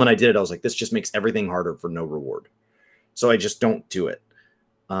 because the moment I did it, I was like, this just makes everything harder for no reward. So I just don't do it.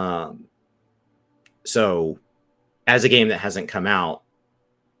 So as a game that hasn't come out,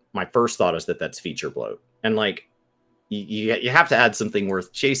 my first thought is that that's feature bloat. And like, you have to add something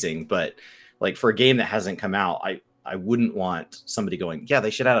worth chasing. But like for a game that hasn't come out, I wouldn't want somebody going, yeah, they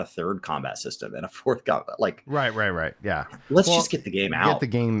should add a third combat system and a fourth combat. Like, right. Yeah. Let's just get the game out. Get the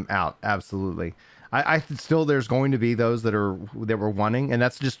game out. Absolutely. I still, there's going to be those that were wanting, and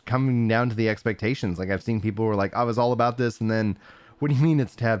that's just coming down to the expectations. Like I've seen people who are like, I was all about this, and then what do you mean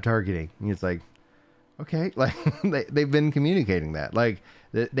it's tab targeting? And it's like, okay, like they've been communicating that. Like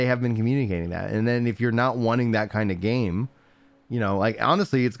they have been communicating that. And then if you're not wanting that kind of game, you know, like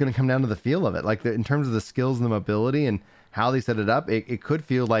honestly, it's going to come down to the feel of it. Like in terms of the skills and the mobility and how they set it up, it could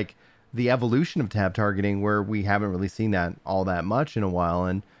feel like the evolution of tab targeting, where we haven't really seen that all that much in a while.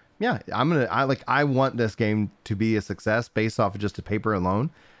 And yeah, I want this game to be a success based off of just a paper alone.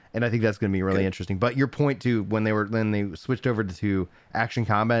 And I think that's going to be really interesting. But your point too, when they switched over to action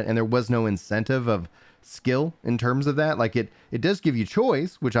combat and there was no incentive of skill in terms of that, like it does give you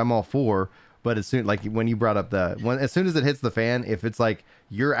choice, which I'm all for. But as soon, like when you brought up as soon as it hits the fan, if it's like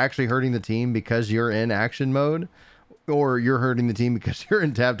you're actually hurting the team because you're in action mode, or you're hurting the team because you're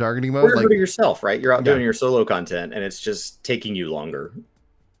in tab targeting mode, or you're hurting yourself, right? You're out doing your solo content and it's just taking you longer.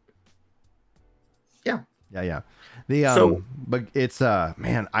 Yeah. The So but it's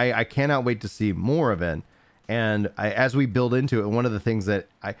man, I cannot wait to see more of it. And as we build into it, one of the things that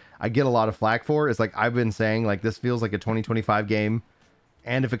I get a lot of flack for is like I've been saying, like this feels like a 2025 game,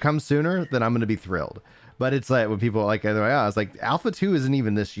 and if it comes sooner, then I'm going to be thrilled. But it's like when people are like, they're like, oh, it's like Alpha 2 isn't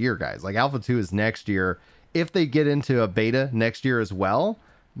even this year, guys. Like Alpha 2 is next year. If they get into a beta next year as well,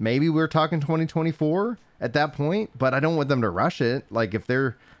 maybe we're talking 2024 at that point. But I don't want them to rush it. Like if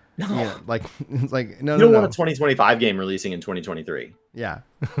they're, no, like it's like no, you no, don't no. want a 2025 game releasing in 2023. Yeah,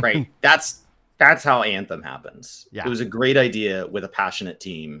 Right. That's how Anthem happens. Yeah. It was a great idea with a passionate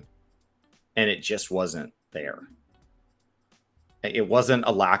team, and it just wasn't there. It wasn't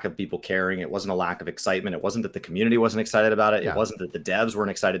a lack of people caring. It wasn't a lack of excitement. It wasn't that the community wasn't excited about it. Yeah. It wasn't that the devs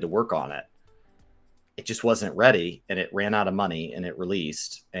weren't excited to work on it. It just wasn't ready, and it ran out of money, and it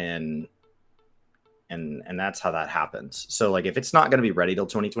released, and that's how that happens. So like if it's not going to be ready till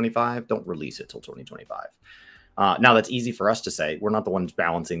 2025, don't release it till 2025. Now that's easy for us to say. We're not the ones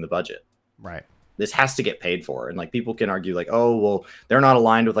balancing the budget. right. This has to get paid for. And like people can argue like, oh, well, they're not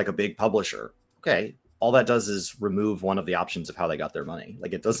aligned with like a big publisher. Okay. All that does is remove one of the options of how they got their money.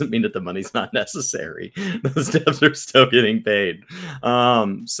 Like it doesn't mean that the money's not necessary. Those devs are still getting paid.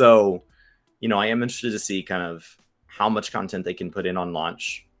 So, you know, I am interested to see kind of how much content they can put in on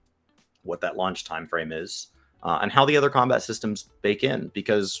launch, what that launch time frame is, and how the other combat systems bake in,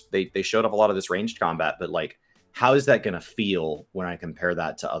 because they showed off a lot of this ranged combat, but like, how is that going to feel when I compare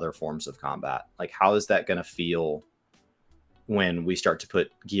that to other forms of combat? Like, how is that going to feel when we start to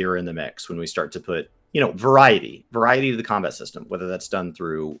put gear in the mix, when we start to put, you know, variety to the combat system, whether that's done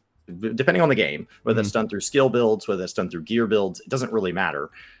through, depending on the game, whether that's done through skill builds, whether that's done through gear builds, it doesn't really matter.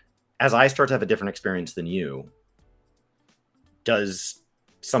 As I start to have a different experience than you, does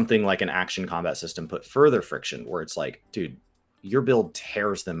something like an action combat system put further friction where it's like, dude, your build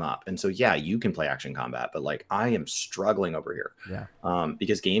tears them up. And so, yeah, you can play action combat, but like I am struggling over here. Yeah.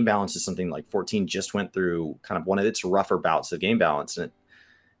 Because game balance is something like 14 just went through kind of one of its rougher bouts of game balance. And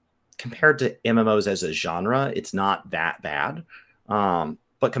compared to MMOs as a genre, it's not that bad.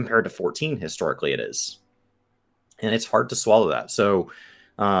 But compared to 14, historically, it is. And it's hard to swallow that. So,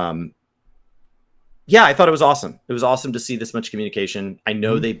 yeah, I thought it was awesome. It was awesome to see this much communication. I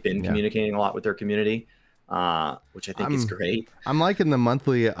know they've been communicating a lot with their community, which I think is great. I'm liking the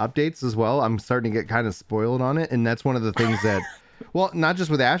monthly updates as well. I'm starting to get kind of spoiled on it. And that's one of the things that, well, not just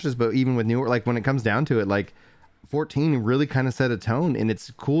with Ashes, but even with newer, like when it comes down to it, like 14 really kind of set a tone. And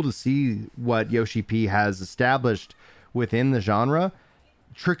it's cool to see what Yoshi P has established within the genre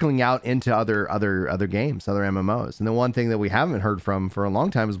trickling out into other games, other MMOs. And the one thing that we haven't heard from for a long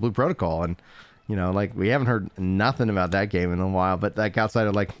time is Blue Protocol. And you know, like we haven't heard nothing about that game in a while, but like outside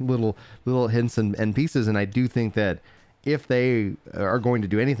of like little hints and pieces. And I do think that if they are going to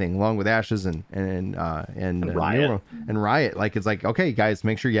do anything along with Ashes and Riot, like it's like, okay, guys,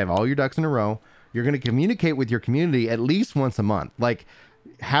 make sure you have all your ducks in a row. You're going to communicate with your community at least once a month. Like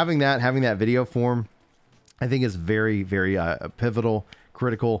having that video form, I think is very, very pivotal,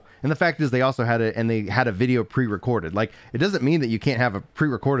 critical. And the fact is they also had a video pre-recorded. Like it doesn't mean that you can't have a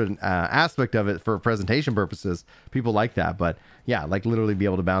pre-recorded aspect of it for presentation purposes. People like that, but yeah, like literally be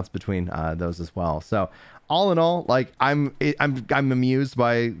able to bounce between those as well. So all in all, like I'm amused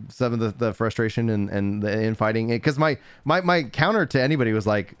by some of the frustration and the infighting, because my counter to anybody was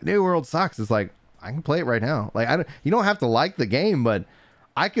like, New World sucks. It's like, I can play it right now. Like you don't have to like the game, but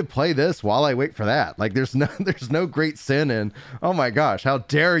I could play this while I wait for that. Like there's no great sin in, oh my gosh, how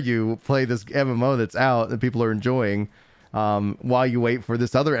dare you play this MMO that's out that people are enjoying while you wait for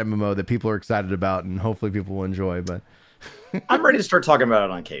this other MMO that people are excited about and hopefully people will enjoy. But I'm ready to start talking about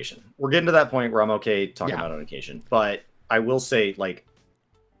it on occasion. We're getting to that point where I'm okay talking about it on occasion. But I will say, like,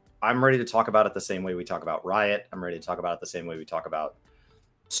 I'm ready to talk about it the same way we talk about Riot. I'm ready to talk about it the same way we talk about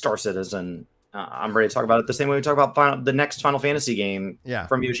Star Citizen. I'm ready to talk about it the same way we talk about the next Final Fantasy game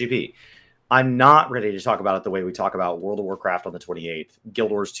from Yoshi P. I'm not ready to talk about it the way we talk about World of Warcraft on the 28th,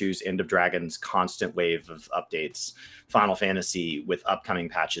 Guild Wars 2's End of Dragons constant wave of updates, Final Fantasy with upcoming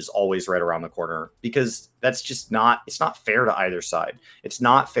patches always right around the corner, because that's just not, it's not fair to either side. It's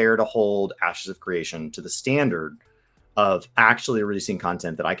not fair to hold Ashes of Creation to the standard of actually releasing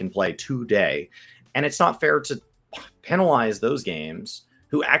content that I can play today. And it's not fair to penalize those games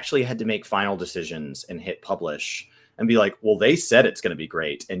who actually had to make final decisions and hit publish and be like, well, they said it's going to be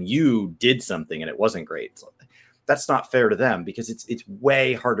great and you did something and it wasn't great. So that's not fair to them, because it's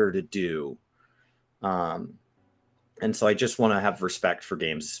way harder to do. And so I just want to have respect for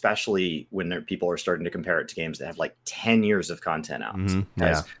games, especially when people are starting to compare it to games that have like 10 years of content out.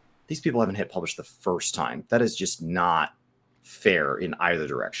 These people haven't hit publish the first time. That is just not fair in either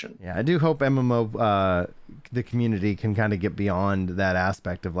direction. Yeah, I do hope MMO, the community can kind of get beyond that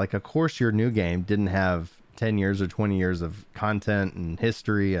aspect of like, of course, your new game didn't have 10 years or 20 years of content and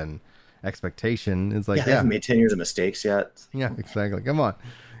history and expectation. It's like, They haven't made 10 years of mistakes yet. Yeah, exactly. Come on.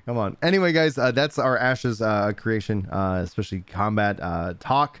 Come on. Anyway, guys, that's our Ashes creation, especially combat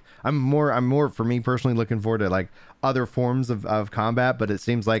talk. I'm more for me personally looking forward to like other forms of combat, but it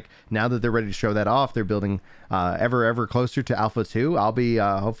seems like now that they're ready to show that off, they're building ever closer to Alpha 2. I'll be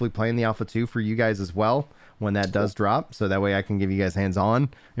hopefully playing the Alpha 2 for you guys as well when that does drop, so that way I can give you guys hands-on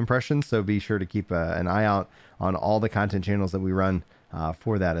impressions. So be sure to keep an eye out on all the content channels that we run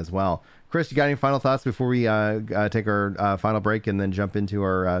for that as well. Chris, you got any final thoughts before we take our final break and then jump into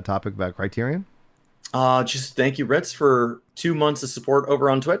our topic about Criterion? Just thank you, Ritz, for 2 months of support over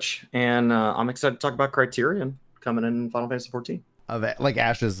on Twitch, and I'm excited to talk about Criterion coming in Final Fantasy 14. Like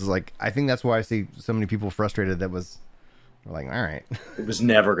Ashes is like, I think that's why I see so many people frustrated. That was like, all right, it was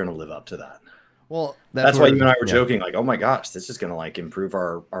never going to live up to that. Well, that's why you and I were joking, like, oh my gosh, this is going to like improve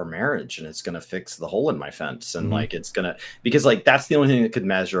our marriage, and it's going to fix the hole in my fence. And like, it's going to, because like, that's the only thing that could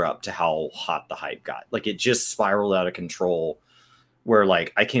measure up to how hot the hype got. Like, it just spiraled out of control where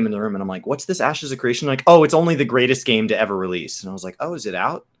like, I came in the room and I'm like, what's this Ashes of Creation? Like, oh, it's only the greatest game to ever release. And I was like, oh, is it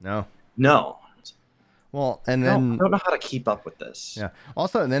out? No. Well, and then I don't know how to keep up with this. Yeah.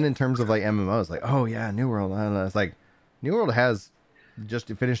 Also, and then in terms of like MMOs, like, oh yeah, New World. I don't know. It's like New World has just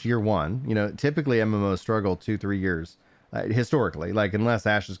finished year 1. You know, typically MMOs struggle 2-3 years historically, like unless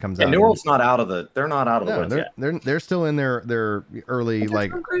Ashes comes out. New World's not out of the. They're not out of the woods yet. They're still in their early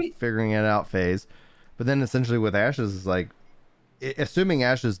like figuring it out phase. But then essentially with Ashes is like, assuming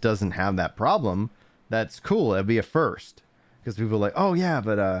Ashes doesn't have that problem, that's cool. It'd be a first because people are like, oh yeah,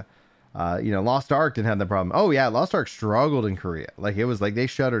 but Lost Ark didn't have that problem. Oh yeah, Lost Ark struggled in Korea. Like it was like they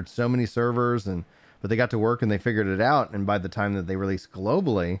shuttered so many servers, but they got to work and they figured it out. And by the time that they released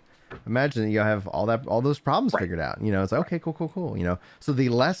globally, imagine that you have all those problems figured out. You know, it's like, okay, cool. You know, so the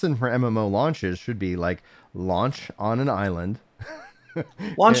lesson for MMO launches should be like launch on an island.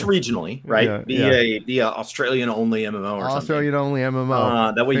 Launch regionally, right? Be a Australian only MMO or something. Australian only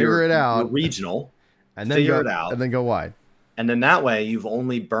MMO. That way you're regional, and then figure it out, and then go wide. And then that way you've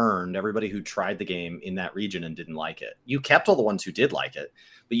only burned everybody who tried the game in that region and didn't like it. You kept all the ones who did like it,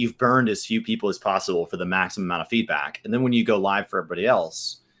 but you've burned as few people as possible for the maximum amount of feedback. And then when you go live for everybody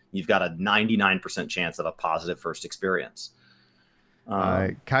else, you've got a 99% chance of a positive first experience.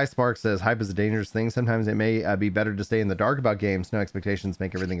 Kai Spark says hype is a dangerous thing. Sometimes it may be better to stay in the dark about games. No expectations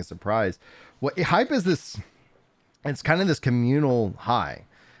make everything a surprise. What hype is this? It's kind of this communal high,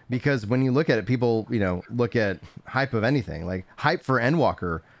 because when you look at it, people look at hype of anything. Like hype for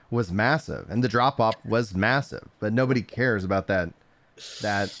Endwalker was massive, and the drop off was massive, but nobody cares about that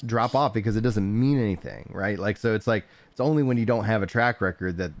drop off because it doesn't mean anything, right? Like, so it's like it's only when you don't have a track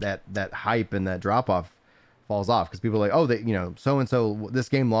record that hype and that drop off falls off, because people are like, oh, so and so this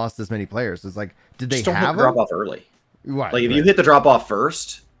game lost this many players. It's like, did they have drop off early? Right. Like if you hit the drop off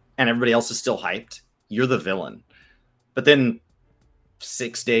first and everybody else is still hyped, you're the villain. But then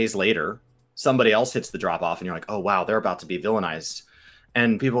 6 days later, somebody else hits the drop off and you're like, oh wow, they're about to be villainized.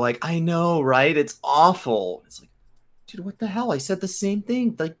 And people are like, I know, right? It's awful. It's like, dude, what the hell? I said the same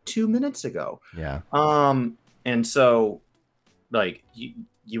thing like 2 minutes ago. Yeah. And so like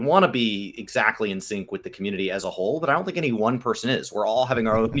you want to be exactly in sync with the community as a whole, but I don't think any one person is. We're all having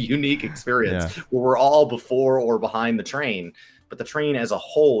our own unique experience where we're all before or behind the train, but the train as a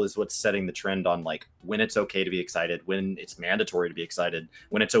whole is what's setting the trend on like when it's okay to be excited, when it's mandatory to be excited,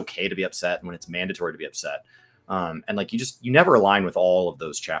 when it's okay to be upset, and when it's mandatory to be upset. And like you never align with all of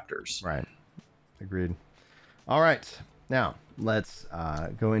those chapters. Right. Agreed. All right. Now let's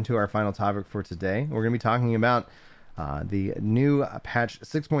go into our final topic for today. We're going to be talking about the new patch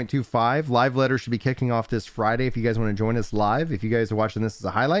 6.25. Live letter should be kicking off this Friday. If you guys want to join us live, if you guys are watching this as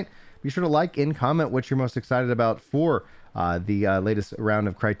a highlight, be sure to like and comment what you're most excited about for the latest round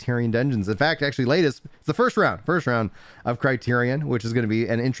of Criterion Dungeons. In fact, actually latest, it's the first round of Criterion, which is going to be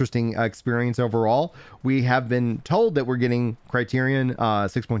an interesting experience overall. We have been told that we're getting Criterion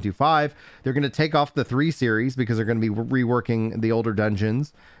 6.25. They're going to take off the 3 series because they're going to be reworking the older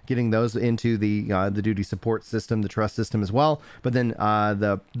dungeons, getting those into the duty support system, the trust system as well. But then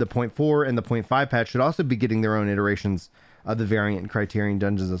the 0.4 and the 0.5 patch should also be getting their own iterations of the variant Criterion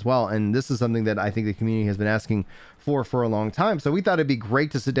Dungeons as well. And this is something that I think the community has been asking for a long time. So we thought it'd be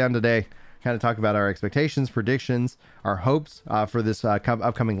great to sit down today, kind of talk about our expectations, predictions, our hopes for this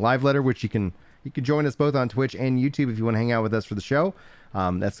upcoming live letter, which you can join us both on Twitch and YouTube if you want to hang out with us for the show.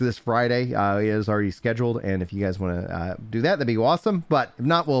 That's this Friday. It is already scheduled, and if you guys want to do that, that'd be awesome. But if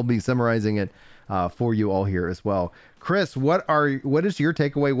not, we'll be summarizing it for you all here as well. Chris, what is your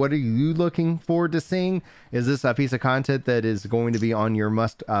takeaway? What are you looking forward to seeing? Is this a piece of content that is going to be on your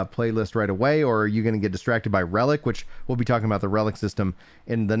must playlist right away, or are you going to get distracted by Relic, which we'll be talking about the Relic system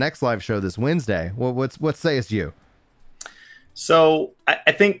in the next live show this Wednesday? What sayest you? So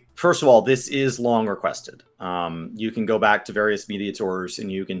I think, first of all, this is long requested. You can go back to various media tours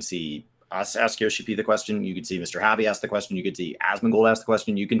and you can see us ask Yoshi P the question. You could see Mr. Happy ask the question. You could see Asmongold ask the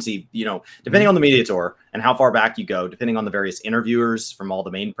question. You can see, depending on the media tour and how far back you go, depending on the various interviewers from all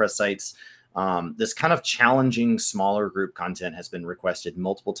the main press sites, this kind of challenging smaller group content has been requested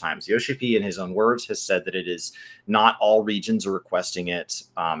multiple times. Yoshi P, in his own words, has said that it is not all regions are requesting it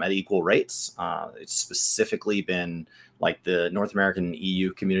at equal rates. It's specifically been like the North American and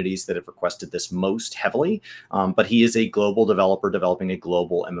EU communities that have requested this most heavily. But he is a global developer developing a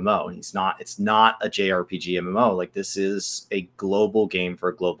global MMO. It's not a JRPG MMO. Like, this is a global game for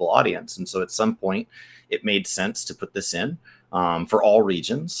a global audience. And so at some point it made sense to put this in for all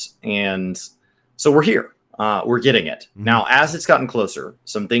regions. And so we're here, we're getting it. Mm-hmm. Now, as it's gotten closer,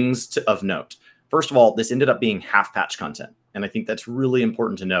 some things of note. First of all, this ended up being half patch content. And I think that's really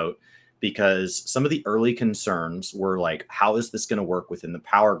important to note, because some of the early concerns were like, how is this going to work within the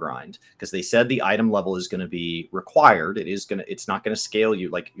power grind? Because they said the item level is going to be required. It's not going to scale you.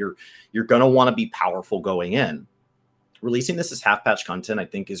 Like, you're going to want to be powerful going in. Releasing this as half patch content, I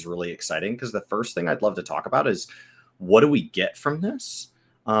think, is really exciting, because the first thing I'd love to talk about is, what do we get from this?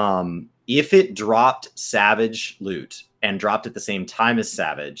 If it dropped Savage loot and dropped at the same time as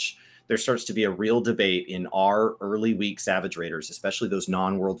Savage, there starts to be a real debate in our early week Savage Raiders, especially those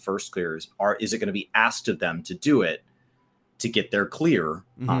non-world first clears. Is it going to be asked of them to do it to get their clear?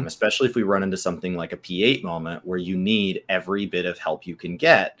 Mm-hmm. Especially if we run into something like a P8 moment where you need every bit of help you can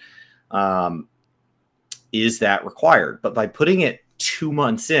get. Is that required? But by putting it 2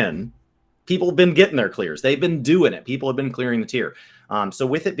 months in, people have been getting their clears. They've been doing it. People have been clearing the tier. So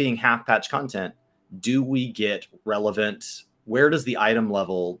with it being half patch content, do we get relevant? Where does the item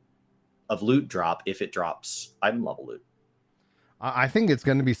level of loot drop if it drops item level loot? I think it's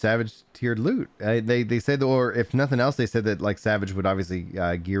going to be Savage tiered loot. They said, or if nothing else, they said that like Savage would obviously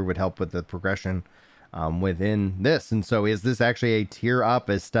gear would help with the progression within this. And so is this actually a tier up,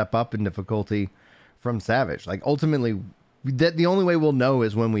 a step up in difficulty from Savage? Like, ultimately, the only way we'll know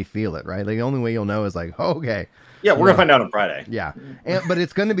is when we feel it, right? Like, the only way you'll know is like, oh, okay. Yeah, we're going to find out on Friday. Yeah. But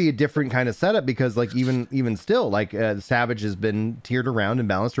it's going to be a different kind of setup, because like even still, like Savage has been tiered around and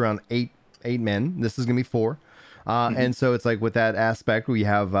balanced around eight men. This is going to be 4. And so it's like, with that aspect, we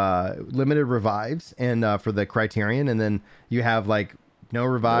have limited revives and for the Criterion, and then you have like no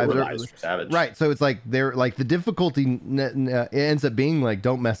revives. For Savage. Right. So it's like they're like the difficulty ends up being like,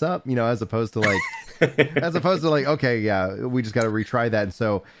 don't mess up, as opposed to like okay, yeah, we just got to retry that. And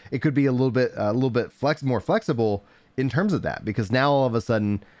so it could be a little bit more flexible in terms of that, because now all of a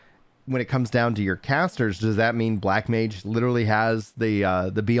sudden, when it comes down to your casters, does that mean Black Mage literally has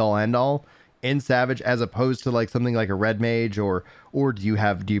the be all end all in Savage, as opposed to like something like a Red Mage, or do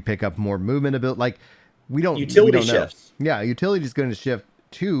you pick up more movement ability? Like, utility shifts. Yeah, utility is going to shift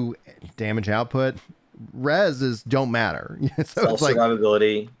to damage output. Res don't matter. So self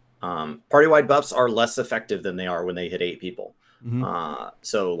survivability. Party wide buffs are less effective than they are when they hit 8 people. Mm-hmm.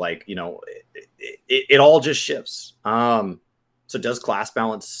 So like, it all just shifts. So does class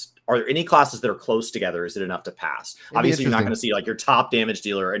balance? Are there any classes that are close together? Is it enough to pass? Obviously, you're not going to see like your top damage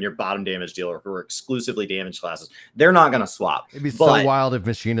dealer and your bottom damage dealer, who are exclusively damage classes. They're not going to swap. It'd be so wild if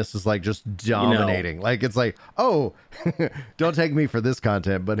Machinist is like just dominating. Like, it's like, oh, don't take me for this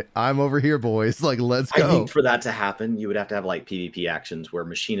content, but I'm over here, boys. Like, let's go. I think for that to happen, you would have to have like PvP actions where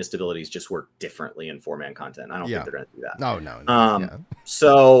Machinist abilities just work differently in 4-man content. I don't think they're going to do that. No.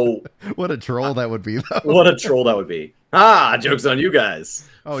 So what a troll that would be, though. What a troll that would be. Joke's on you guys.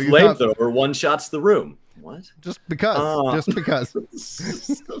 Oh, you Flamethrower one-shots the room. What? Just because.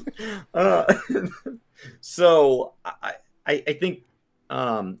 So I think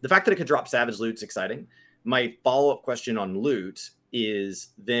the fact that it could drop Savage loot's exciting. My follow-up question on loot is,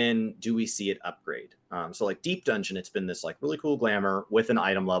 then do we see it upgrade? So like Deep Dungeon, it's been this like really cool glamour with an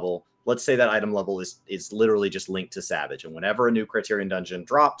item level. Let's say that item level is literally just linked to Savage. And whenever a new Criterion dungeon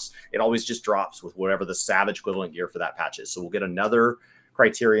drops, it always just drops with whatever the Savage equivalent gear for that patch is. So we'll get another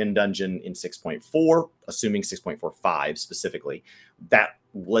Criterion dungeon in 6.4, assuming 6.45 specifically. That,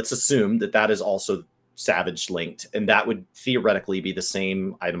 let's assume that is also Savage linked. And that would theoretically be the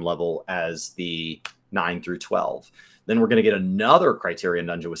same item level as the 9 through 12. Then we're going to get another Criterion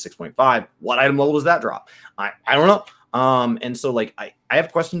dungeon with 6.5. What item level does that drop? I don't know. And so like I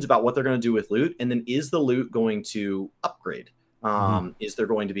have questions about what they're going to do with loot, and then is the loot going to upgrade? Is there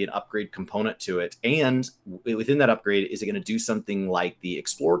going to be an upgrade component to it? And within that upgrade, is it going to do something like the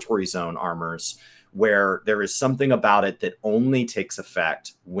exploratory zone armors, where there is something about it that only takes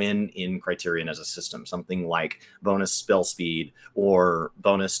effect when in Criterion as a system, something like bonus spell speed or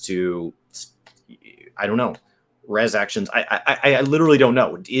bonus to, I don't know, res actions. I literally don't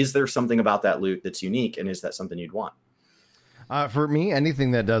know. Is there something about that loot that's unique, and is that something you'd want? For me,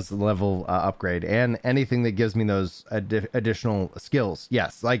 anything that does the level upgrade and anything that gives me those additional skills,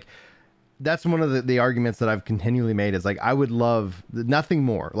 yes. Like that's one of the arguments that I've continually made is like I would love nothing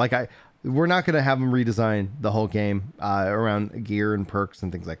more. Like we're not going to have them redesign the whole game around gear and perks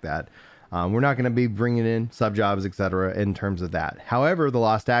and things like that. We're not going to be bringing in sub jobs, etc. in terms of that. However, the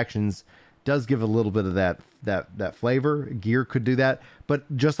Lost Actions does give a little bit of that flavor. Gear could do that,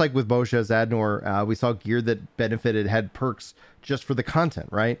 but just like with Bosha's Adnor, we saw gear that benefited had perks just for the content,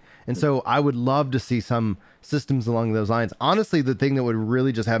 right? And so I would love to see some systems along those lines. Honestly, the thing that would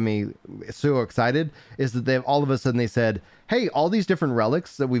really just have me so excited is that they've all of a sudden they said, hey, all these different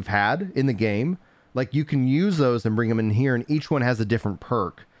relics that we've had in the game, like you can use those and bring them in here, and each one has a different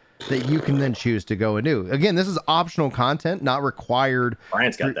perk that you can then choose to go and do. Again, this is optional content, not required.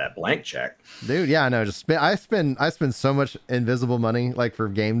 Brian's got that blank check, dude. Yeah, I know. I spend so much invisible money like for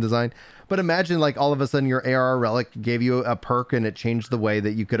game design. But imagine like all of a sudden your ARR relic gave you a perk and it changed the way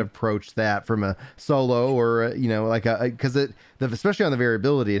that you could approach that from a solo or like because especially on the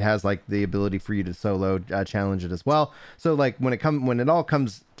variability, it has like the ability for you to solo challenge it as well. So like when it all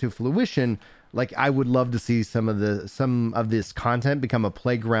comes to fruition, like I would love to see some of this content become a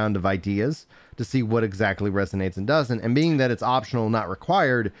playground of ideas to see what exactly resonates and doesn't. And being that it's optional, not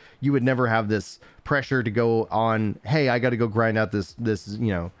required, you would never have this pressure to go on, hey, I got to go grind out this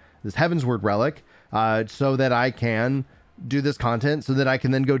Heavensward relic so that I can do this content so that I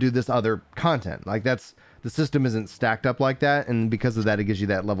can then go do this other content. Like the system isn't stacked up like that. And because of that, it gives you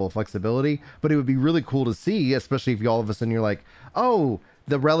that level of flexibility. But it would be really cool to see, especially if you all of a sudden you're like, oh,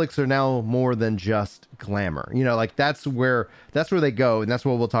 the relics are now more than just glamour. Like that's where they go. And that's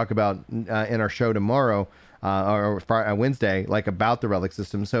what we'll talk about in our show tomorrow or Wednesday, like about the relic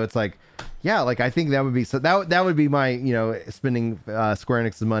system. So it's like, yeah, like I think that would be, so that would be my, spending Square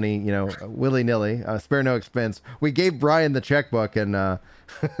Enix's money, willy nilly, spare no expense. We gave Brian the checkbook and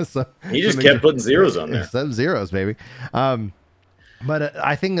so he just kept putting zeros on there. Some zeros, baby. But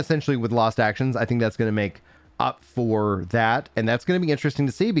I think essentially with Lost Actions, I think that's going to make up for that, and that's going to be interesting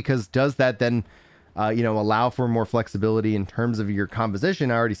to see, because does that then allow for more flexibility in terms of your composition?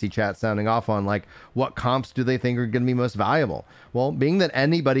 I already see chat sounding off on like what comps do they think are going to be most valuable. Well, being that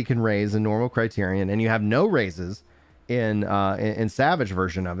anybody can raise a normal Criterion and you have no raises in Savage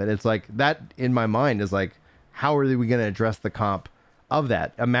version of it, it's like that in my mind is like, how are we going to address the comp of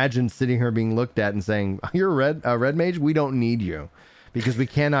that? Imagine sitting here being looked at and saying, you're a red mage, we don't need you, because we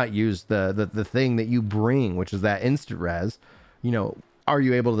cannot use the thing that you bring, which is that instant res. Are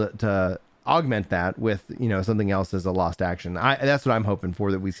you able to augment that with something else as a lost action? That's what I'm hoping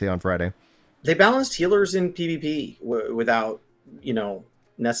for that we see on Friday. They balanced healers in PvP without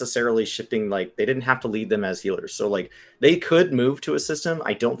necessarily shifting. Like they didn't have to lead them as healers, so like they could move to a system.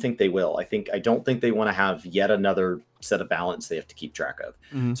 I don't think they will. I don't think they want to have yet another set of balance they have to keep track of.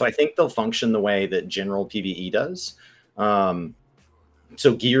 Mm-hmm. So I think they'll function the way that general PvE does.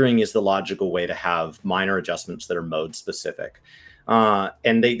 So gearing is the logical way to have minor adjustments that are mode specific.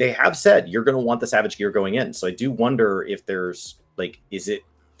 And they have said you're going to want the Savage gear going in. So I do wonder if there's like, is it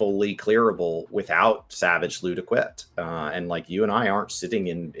fully clearable without Savage loot equipped? And like you and I aren't sitting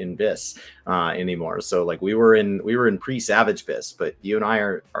in BIS anymore. So like we were in pre-Savage BIS, but you and I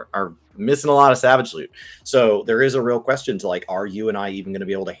are missing a lot of Savage loot. So there is a real question to like, are you and I even going to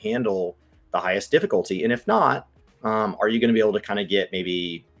be able to handle the highest difficulty? And if not, are you going to be able to kind of get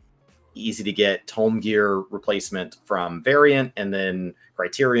maybe easy to get tome gear replacement from Variant, and then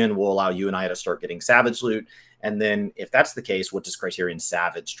Criterion will allow you and I to start getting Savage loot? And then if that's the case, what does Criterion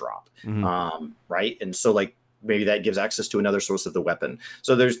Savage drop? Mm-hmm. Right. And so like maybe that gives access to another source of the weapon.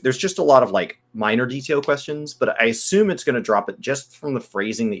 So there's just a lot of like minor detail questions, but I assume it's going to drop it just from the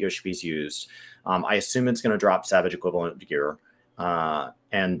phrasing that Yoshipi's used. I assume it's going to drop Savage equivalent gear.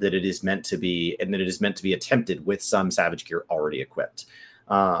 And that it is meant to be attempted with some Savage gear already equipped.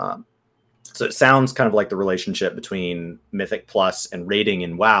 So it sounds kind of like the relationship between Mythic Plus and rating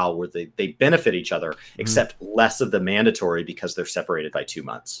in WoW, where they benefit each other, except less of the mandatory because they're separated by 2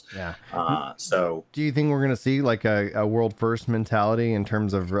 months. Yeah. So do you think we're going to see like a world first mentality in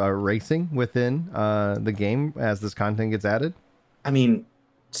terms of racing within the game as this content gets added? I mean,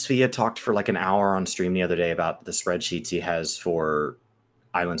 Svea talked for like an hour on stream the other day about the spreadsheets he has for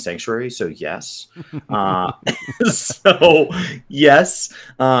Island Sanctuary. So yes, uh, so yes,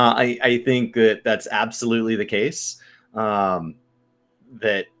 I think that that's absolutely the case. Um,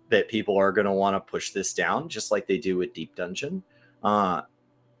 that people are going to want to push this down, just like they do with Deep Dungeon. Uh,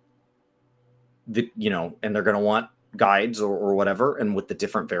 and they're going to want guides or whatever, and with the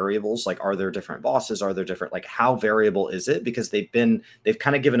different variables, like, are there different bosses, are there different, like, how variable is it, because they've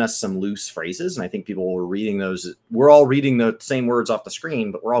kind of given us some loose phrases, and I think people were reading those, we're all reading the same words off the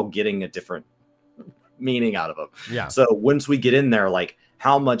screen, but we're all getting a different meaning out of them. Yeah. So once we get in there, like,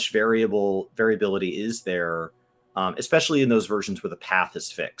 how much variability is there, especially in those versions where the path is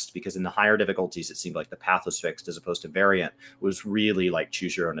fixed, because in the higher difficulties it seemed like the path was fixed, as opposed to variant was really like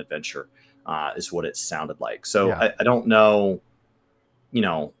choose your own adventure, is what it sounded like. So yeah. I don't know,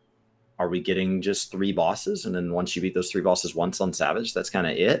 are we getting just 3 bosses, and then once you beat those 3 bosses once on Savage, that's kind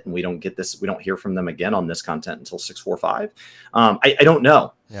of it, and we don't hear from them again on this content until 645? I don't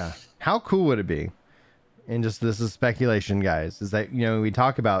know. Yeah. How cool would it be? And just, this is speculation, guys, is that, we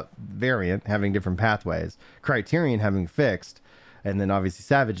talk about variant having different pathways, Criterion having fixed, and then obviously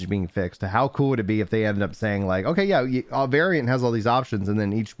Savage being fixed. How cool would it be if they ended up saying, like, okay, yeah, variant has all these options, and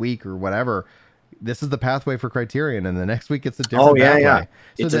then each week or whatever, this is the pathway for Criterion, and the next week it's a different pathway. Yeah.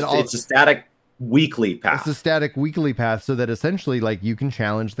 So it's a static weekly path. It's a static weekly path, so that essentially, like, you can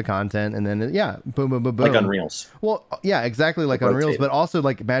challenge the content, and then boom, boom, boom, boom, like Unreals. Well, yeah, exactly, like Unreals, but also,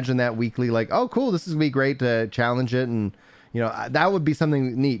 like, imagine that weekly, like, oh cool, this is gonna be great to challenge it, and that would be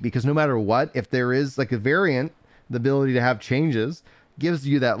something neat, because no matter what, if there is like a variant, the ability to have changes gives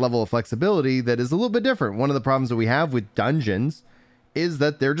you that level of flexibility that is a little bit different. One of the problems that we have with dungeons is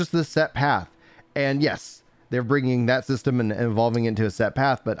that they're just this set path, and yes, they're bringing that system and evolving into a set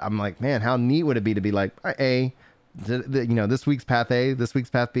path. But I'm like, man, how neat would it be to be like, this week's path A, this week's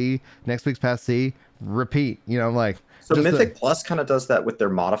path B, next week's path C, repeat. Like. So Mythic Plus kind of does that with their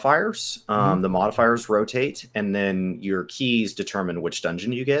modifiers. The modifiers rotate, and then your keys determine which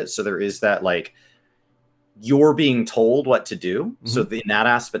dungeon you get. So there is that, like, you're being told what to do. So in that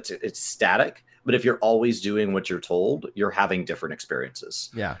aspect, it's static. But if you're always doing what you're told, you're having different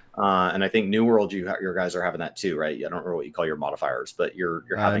experiences. Yeah. And I think New World, your guys are having that too, right? I don't know what you call your modifiers, but you're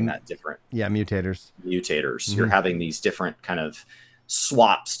having that different. Yeah, mutators. You're having these different kind of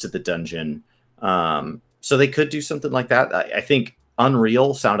swaps to the dungeon. So they could do something like that. I think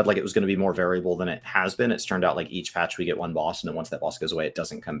Unreal sounded like it was going to be more variable than it has been. It's turned out like each patch we get one boss, and then once that boss goes away, it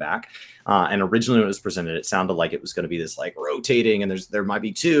doesn't come back. And originally when it was presented, it sounded like it was going to be this, like, rotating, and there might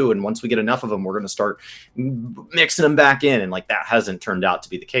be 2, and once we get enough of them, we're going to start mixing them back in. And, like, that hasn't turned out to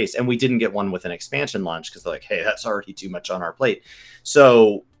be the case. And we didn't get one with an expansion launch because they're like, hey, that's already too much on our plate.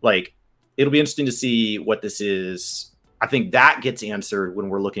 So, like, it'll be interesting to see what this is. I think that gets answered when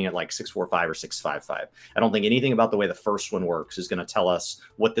we're looking at like 645 or 655. I don't think anything about the way the first one works is going to tell us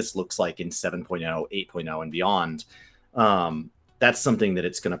what this looks like in 7.0, 8.0, and beyond. That's something that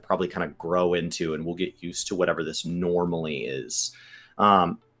it's going to probably kind of grow into, and we'll get used to whatever this normally is.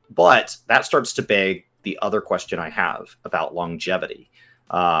 But that starts to beg the other question I have about longevity.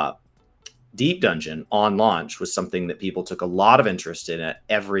 Deep Dungeon on launch was something that people took a lot of interest in at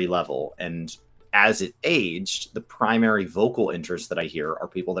every level, and as it aged, the primary vocal interest that I hear are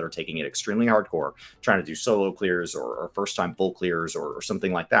people that are taking it extremely hardcore, trying to do solo clears or first-time full clears or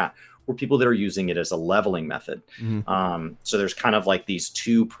something like that, or people that are using it as a leveling method. So there's kind of like these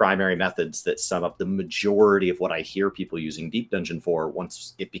 2 primary methods that sum up the majority of what I hear people using Deep Dungeon for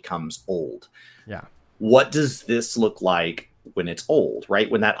once it becomes old. Yeah. What does this look like when it's old, right?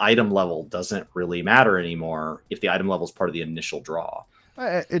 When that item level doesn't really matter anymore, if the item level is part of the initial draw.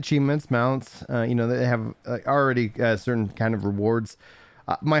 Achievements, mounts, they have already certain kind of rewards.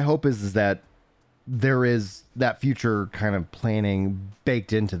 My hope is that there is that future kind of planning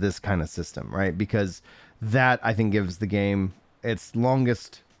baked into this kind of system, right? Because that, I think, gives the game its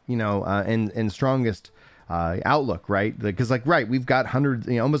longest, and strongest outlook, right? Because, like, right, we've got hundreds,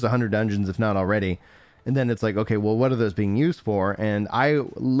 almost 100 dungeons, if not already. And then it's like, okay, well, what are those being used for? And I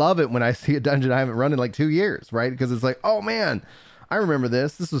love it when I see a dungeon I haven't run in like 2 years, right? Because it's like, oh man, I remember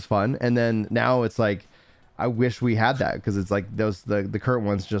this. This was fun. And then now it's like, I wish we had that, because it's like the current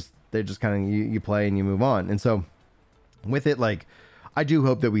ones they just kind of, you play and you move on. And so with it, like, I do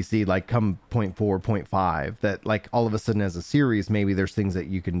hope that we see, like, come 0.4, 0.5, that, like, all of a sudden as a series, maybe there's things that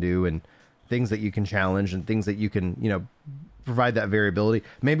you can do and things that you can challenge and things that you can, provide that variability.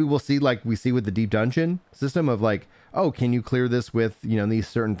 Maybe we'll see, like we see with the Deep Dungeon system, of like, oh, can you clear this with, these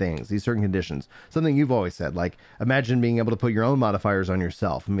certain things, these certain conditions? Something you've always said, like, imagine being able to put your own modifiers on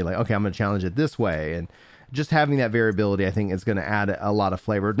yourself and be like, okay, I'm going to challenge it this way. And just having that variability, I think, is going to add a lot of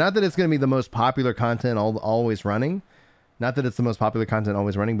flavor. Not that it's going to be the most popular content always running, Not that it's the most popular content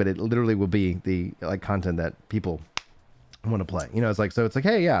always running, but it literally will be the like content that people want to play. You know, it's like, so it's like,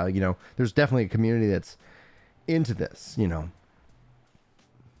 hey, yeah, you know, there's definitely a community that's into this, you know.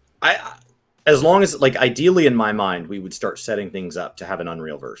 As long as, like, ideally in my mind, we would start setting things up to have an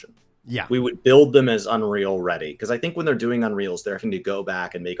Unreal version. Yeah. We would build them as Unreal ready, because I think when they're doing Unreals, they're having to go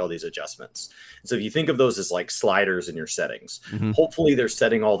back and make all these adjustments. And so if you think of those as like sliders in your settings, hopefully they're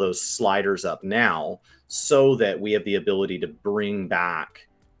setting all those sliders up now so that we have the ability to bring back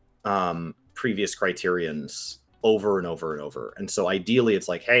previous criterions over and over and over. And so ideally it's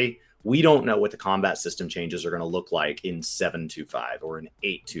like, hey, we don't know what the combat system changes are going to look like in 7.25 or in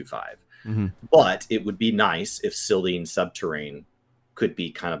 8.25. But it would be nice if Syldian Subterrane could be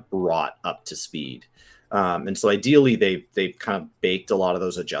kind of brought up to speed. And so ideally they've kind of baked a lot of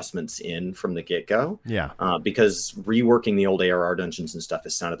those adjustments in from the get-go. Yeah. Because reworking the old ARR dungeons and stuff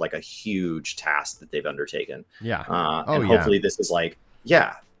has sounded like a huge task that they've undertaken. Yeah. And hopefully this is like,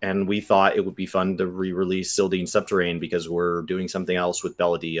 yeah. And we thought it would be fun to re-release Syldian Subterrane because we're doing something else with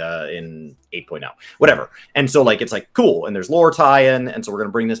Belladia in 8.0, whatever. And so like, it's like, cool. And there's lore tie-in. And so we're going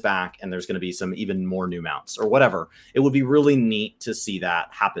to bring this back and there's going to be some even more new mounts or whatever. It would be really neat to see that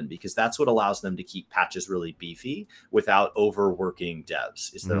happen because that's what allows them to keep patches really beefy without overworking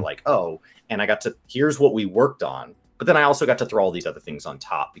devs. Is they're like, oh, and here's what we worked on. But then I also got to throw all these other things on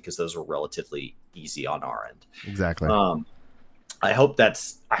top because those were relatively easy on our end. Exactly. I hope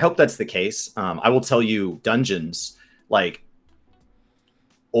that's the case. I will tell you, dungeons, like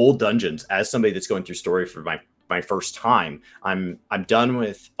old dungeons, as somebody that's going through story for my first time, I'm done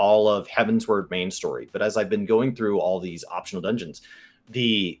with all of Heavensward main story. But as I've been going through all these optional dungeons,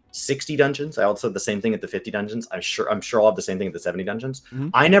 the 60 dungeons, I also have the same thing at the 50 dungeons. I'm sure I'll have the same thing at the 70 dungeons.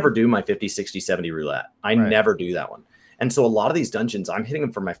 I never do my 50, 60, 70 roulette. I never do that one. And so a lot of these dungeons, I'm hitting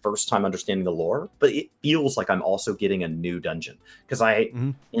them for my first time understanding the lore, but it feels like I'm also getting a new dungeon because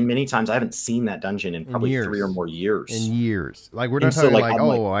in many times I haven't seen that dungeon in probably 3 or more years. In years. Like we're not talking like,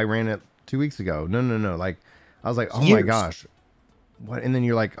 I ran it 2 weeks ago. No. Like I was like, oh my gosh. What? And then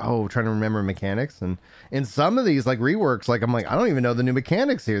you're like, oh, trying to remember mechanics. And in some of these like reworks, like I'm like, I don't even know the new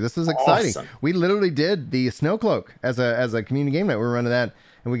mechanics here. This is exciting. Awesome. We literally did the Snowcloak as a community game night. We were running that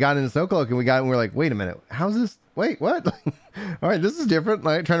and we got into Snowcloak and we're like, wait a minute, how's this? Wait, what? All right, this is different.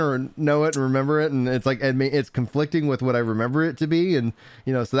 Like trying to know it and remember it, and it's like it's conflicting with what I remember it to be, and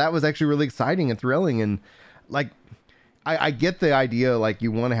you know, so that was actually really exciting and thrilling, and like I get the idea, like you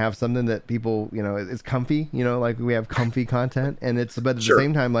want to have something that people, you know, it's comfy, you know, like we have comfy content, and but at the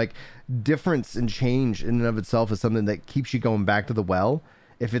same time, like difference and change in and of itself is something that keeps you going back to the well.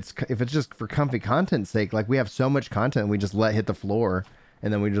 If it's just for comfy content's sake, like we have so much content, we just let hit the floor.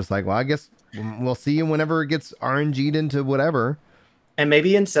 And then we just like, well, I guess we'll see you whenever it gets RNG'd into whatever. And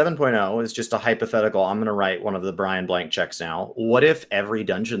maybe in 7.0 is just a hypothetical. I'm going to write one of the Brian Blank checks now. What if every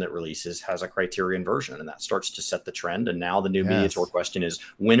dungeon that releases has a Criterion version and that starts to set the trend? And now the new Mediator question is,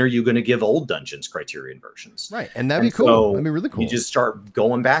 when are you going to give old dungeons Criterion versions? Right. And that'd be cool. So that'd be really cool. You just start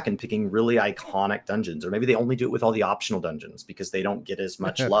going back and picking really iconic dungeons, or maybe they only do it with all the optional dungeons because they don't get as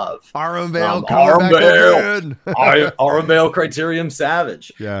much love. Arumvale, Arumvale Criterion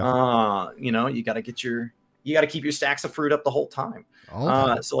Savage. Yeah. You know, you got to keep your stacks of fruit up the whole time.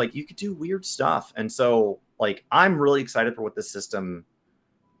 So like you could do weird stuff. And so like, I'm really excited for what this system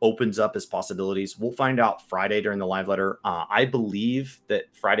opens up as possibilities. We'll find out Friday during the live letter. I believe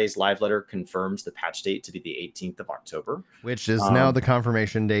that Friday's live letter confirms the patch date to be the 18th of October, which is now the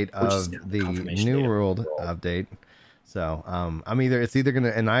confirmation date of the New World update. So it's either gonna,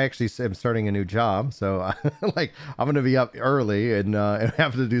 and I actually am starting a new job, so like I'm gonna be up early and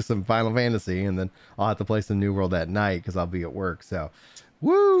have to do some Final Fantasy, and then I'll have to play some New World at night because I'll be at work. So,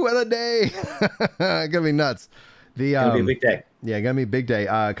 woo, what a day! Gonna be nuts. Gonna be a big day. Yeah, gonna be a big day.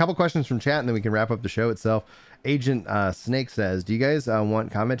 A couple questions from chat, and then we can wrap up the show itself. Agent Snake says, "Do you guys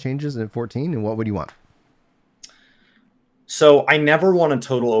want combat changes in 14, and what would you want?" So I never want a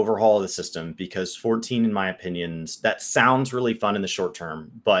total overhaul of the system because 14, in my opinions, that sounds really fun in the short term.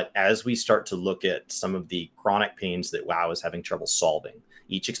 But as we start to look at some of the chronic pains that WoW is having trouble solving,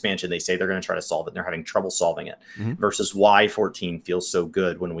 each expansion, they say they're going to try to solve it and they're having trouble solving it, versus why 14 feels so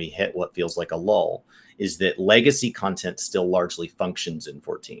good when we hit what feels like a lull, is that legacy content still largely functions in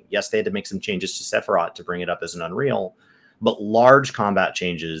 14. Yes, they had to make some changes to Sephiroth to bring it up as an Unreal, but large combat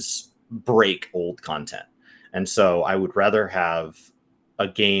changes break old content. And so I would rather have a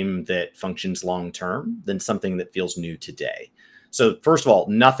game that functions long-term than something that feels new today. So first of all,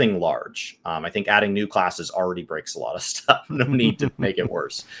 nothing large. I think adding new classes already breaks a lot of stuff. No need to make it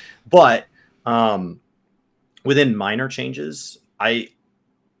worse. But within minor changes, I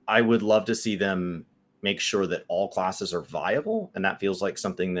would love to see them make sure that all classes are viable, and that feels like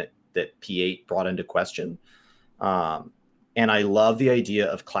something that P8 brought into question. And I love the idea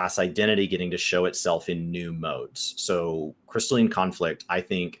of class identity getting to show itself in new modes. So Crystalline Conflict, I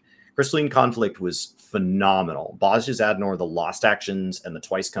think Crystalline Conflict was phenomenal. Bozja's Adnor, the Lost Actions, and the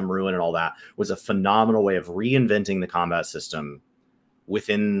Twice Come Ruin and all that was a phenomenal way of reinventing the combat system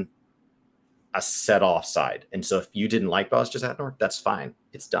within a set offside. And so if you didn't like Bozja's Adnor, that's fine.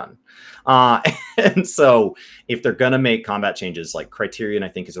 It's done. And so if they're going to make combat changes, like Criterion, I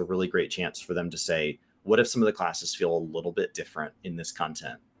think is a really great chance for them to say, what if some of the classes feel a little bit different in this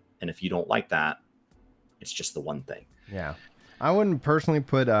content? And if you don't like that, it's just the one thing. Yeah. I wouldn't personally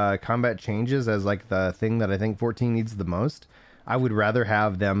put combat changes as like the thing that I think 14 needs the most. I would rather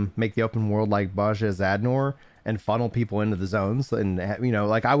have them make the open world like Bozja's Adnor and funnel people into the zones. And, you know,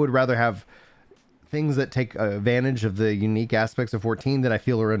 like I would rather have things that take advantage of the unique aspects of 14 that I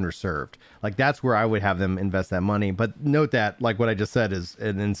feel are underserved. Like that's where I would have them invest that money. But note that, like what I just said, is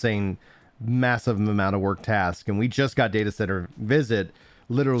an insane, massive amount of work task. And we just got Data Center Visit,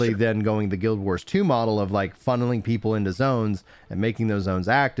 literally then going the Guild Wars 2 model of like funneling people into zones and making those zones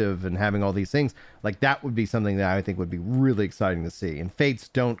active and having all these things. Like that would be something that I think would be really exciting to see. And Fates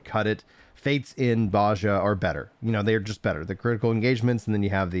don't cut it. Fates in Bozja are better. You know, they're just better. The critical engagements, and then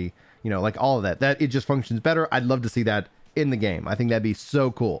you have the, you know, like all of that it just functions better. I'd love to see that in the game. I think that'd be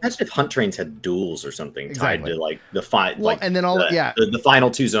so cool. Imagine if Hunt Trains had duels or something tied to like the and then the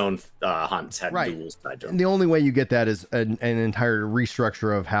final 2 zone hunts had duels tied to them. And the only way you get that is an entire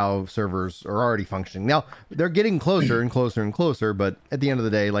restructure of how servers are already functioning. Now they're getting closer and closer and closer, but at the end of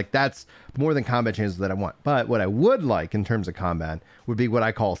the day, like that's more than combat changes that I want. But what I would like in terms of combat would be what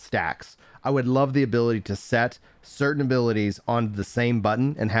I call stacks. I would love the ability to set certain abilities on the same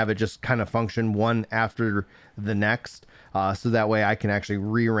button and have it just kind of function one after the next. So that way I can actually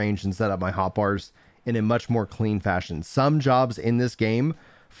rearrange and set up my hotbars in a much more clean fashion. Some jobs in this game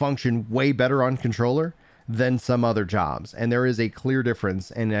function way better on controller than some other jobs. And there is a clear difference,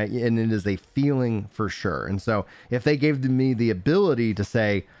 and it is a feeling for sure. And so if they gave me the ability to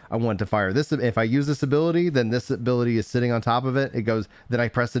say, I want to fire this, if I use this ability, then this ability is sitting on top of it. It goes, then I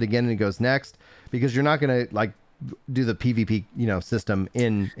press it again and it goes next, because you're not going to like do the PvP, you know, system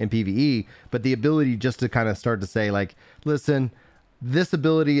in PvE, but the ability just to kind of start to say like, listen, this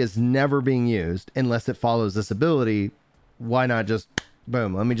ability is never being used unless it follows this ability. Why not just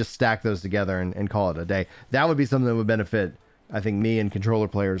boom, let me just stack those together and call it a day. That would be something that would benefit, I think, me and controller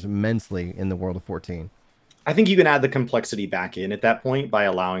players immensely in the world of 14. I think you can add the complexity back in at that point by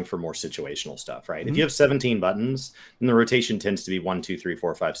allowing for more situational stuff, right? Mm-hmm. If you have 17 buttons, then the rotation tends to be 1, 2, 3,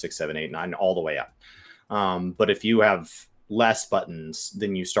 4, 5, 6, 7, 8, 9, all the way up. But if you have less buttons,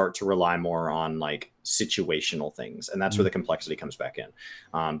 then you start to rely more on like situational things. And that's where the complexity comes back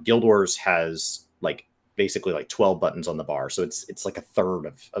in. Guild Wars has like basically like 12 buttons on the bar. So it's like a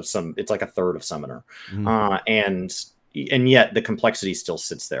third of some, it's like a third of Summoner. And yet the complexity still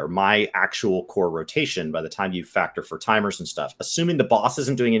sits there. My actual core rotation, by the time you factor for timers and stuff, assuming the boss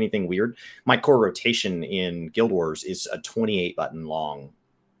isn't doing anything weird, my core rotation in Guild Wars is a 28 button long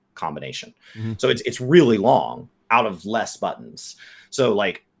combination. So it's really long out of less buttons. So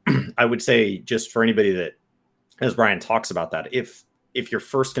like I would say, just for anybody that, as Brian talks about that, if your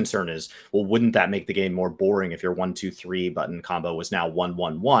first concern is, well, wouldn't that make the game more boring if your 1, 2, 3 button combo was now 1,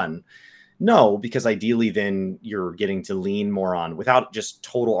 1, 1? No, because ideally then you're getting to lean more on, without just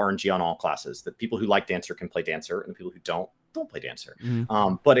total RNG on all classes, that people who like Dancer can play Dancer and people who don't play Dancer.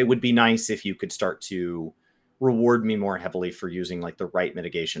 But it would be nice if you could start to reward me more heavily for using like the right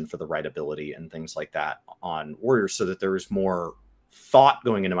mitigation for the right ability and things like that on Warriors, so that there is more thought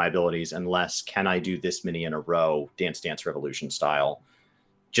going into my abilities and less, can I do this many in a row, Dance Revolution style,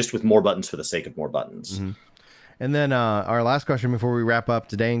 just with more buttons for the sake of more buttons. And then our last question before we wrap up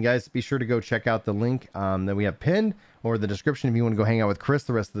today, and guys, be sure to go check out the link that we have pinned or the description if you want to go hang out with Chris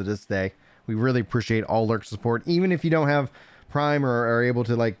the rest of this day. We really appreciate all Lurk support, even if you don't have Prime or are able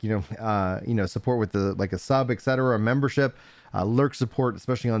to like support with the like a sub, etc., a membership. Lurk support,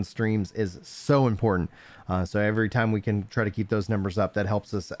 especially on streams, is so important. So every time we can try to keep those numbers up, that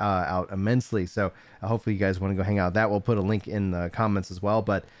helps us out immensely. So hopefully you guys want to go hang out. That we'll put a link in the comments as well.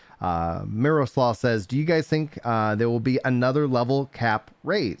 But Miroslav says, do you guys think there will be another level cap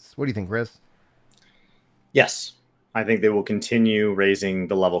raise? What do you think, Chris? Yes. I think they will continue raising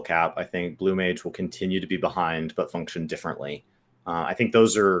the level cap. I think Blue Mage will continue to be behind, but function differently. I think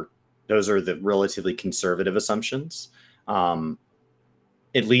those are the relatively conservative assumptions, at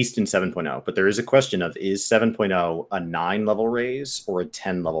least in 7.0. But there is a question of, is 7.0 a 9 level raise or a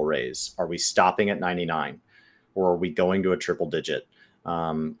 10 level raise? Are we stopping at 99, or are we going to a triple digit?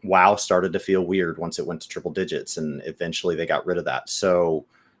 WoW started to feel weird once it went to triple digits, and eventually they got rid of that. So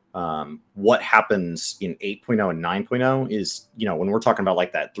what happens in 8.0 and 9.0 is, when we're talking about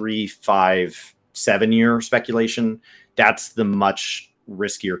like that 3, 5, 7 year speculation, that's the much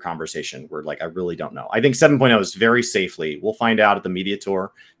riskier conversation where like I really don't know. I think 7.0 is very safely. We'll find out at the Media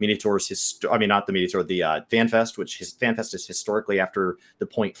Tour. Media Tour's not the Media Tour, the FanFest, which FanFest is historically after the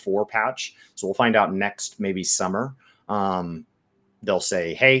 0.4 patch. So we'll find out next maybe summer. They'll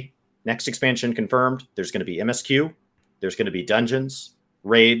say, hey, next expansion confirmed. There's going to be MSQ. There's going to be dungeons,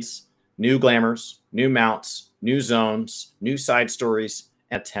 raids, new glamours, new mounts, new zones, new side stories,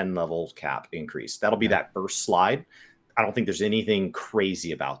 and a 10 level cap increase. That'll be that first slide. I don't think there's anything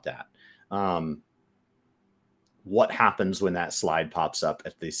crazy about that. What happens when that slide pops up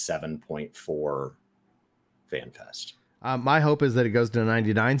at the 7.4 FanFest? My hope is that it goes to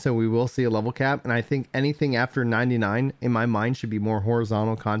 99, so we will see a level cap. And I think anything after 99, in my mind, should be more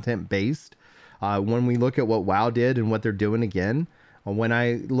horizontal content based. When we look at what WoW did and what they're doing again, when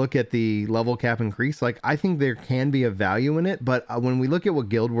I look at the level cap increase, like I think there can be a value in it. But when we look at what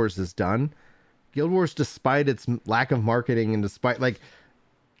Guild Wars has done, Guild Wars, despite its lack of marketing and despite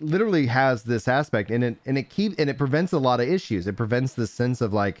literally has this aspect and it prevents a lot of issues. It prevents this sense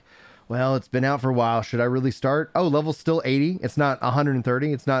of like, well, it's been out for a while. Should I really start? Oh, level's still 80. It's not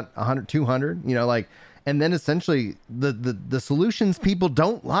 130. It's not 100, 200, and then essentially the solutions people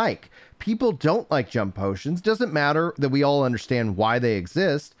don't like. People don't like jump potions. Doesn't matter that we all understand why they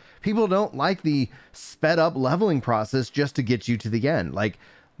exist. People don't like the sped up leveling process just to get you to the end. Like,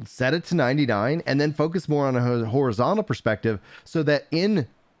 set it to 99 and then focus more on a horizontal perspective so that in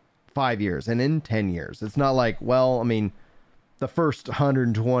 5 years and in 10 years, it's not like, well, I mean, the first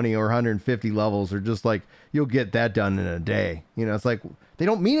 120 or 150 levels are just like, you'll get that done in a day. It's like, they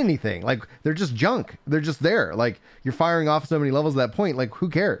don't mean anything. Like, they're just junk. They're just there. Like, you're firing off so many levels at that point. Like, who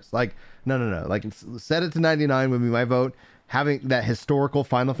cares? Like, no. Like, set it to 99 would be my vote. Having that historical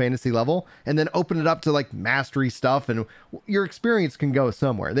Final Fantasy level and then open it up to like mastery stuff, and your experience can go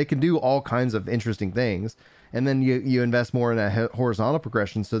somewhere. They can do all kinds of interesting things. And then you invest more in a horizontal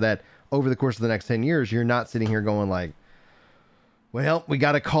progression so that over the course of the next 10 years, you're not sitting here going like, well, we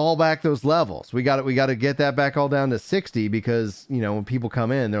got to call back those levels. We got to get that back all down to 60 because, when people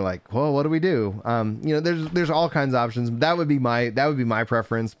come in, they're like, well, what do we do? There's all kinds of options. That would be my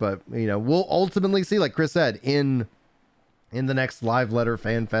preference, but we'll ultimately see, like Chris said, in the next live letter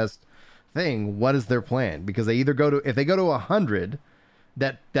FanFest thing, what is their plan? Because they either if they go to 100,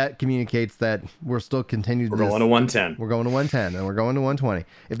 that communicates that we're still continuing. We're going to 110. We're going to 110 and we're going to 120.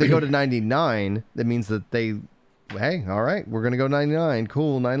 If they go to 99, that means that hey, all right, we're going to go 99.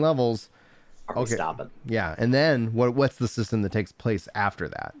 Cool. 9 levels. Are we stopping? Yeah. And then what's the system that takes place after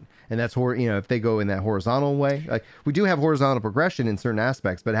that? And that's where, if they go in that horizontal way, like we do have horizontal progression in certain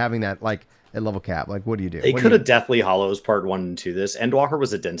aspects, but having that like at level cap, like what do you do? They could have Deathly Hollows part 1 and 2 this. Endwalker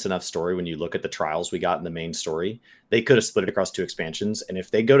was a dense enough story when you look at the trials we got in the main story. They could have split it across 2 expansions. And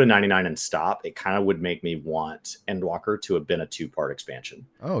if they go to 99 and stop, it kind of would make me want Endwalker to have been a 2-part expansion.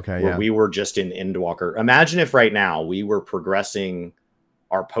 Oh, okay. Where we were just in Endwalker. Imagine if right now we were progressing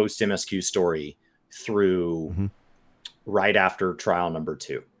our post MSQ story through right after trial number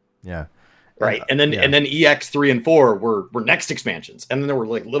 2. Yeah. Right. And then EX 3 and 4 were next expansions. And then there were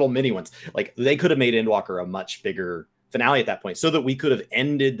like little mini ones. Like they could have made Endwalker a much bigger finale at that point so that we could have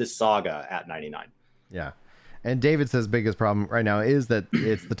ended the saga at 99. Yeah. And David says biggest problem right now is that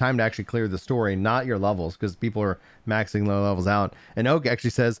it's the time to actually clear the story, not your levels, because people are maxing low levels out. And Oak actually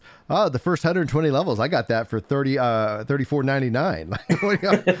says, "Oh, the first 120 levels, I got that for $34.99." Like, what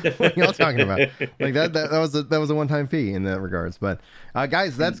are y'all talking about? Like that was a one-time fee in that regards. But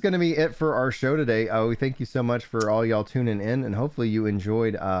guys, that's going to be it for our show today. We thank you so much for all y'all tuning in, and hopefully you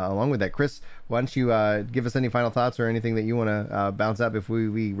enjoyed along with that. Chris, why don't you give us any final thoughts or anything that you want to bounce up if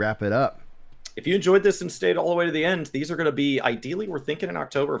we wrap it up? If you enjoyed this and stayed all the way to the end, these are going to be, ideally, we're thinking in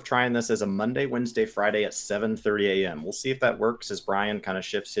October of trying this as a Monday, Wednesday, Friday at 7:30 a.m. We'll see if that works as Brian kind of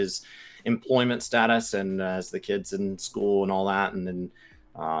shifts his employment status and as the kids in school and all that. And then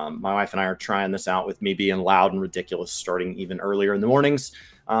my wife and I are trying this out with me being loud and ridiculous starting even earlier in the mornings.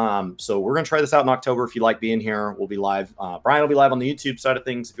 So we're going to try this out in October. If you like being here, we'll be live. Brian will be live on the YouTube side of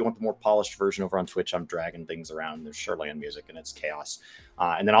things. If you want the more polished version over on Twitch, I'm dragging things around. There's Sherland music and it's chaos.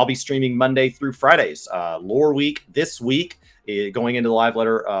 And then I'll be streaming Monday through Fridays. Lore week this week, going into the live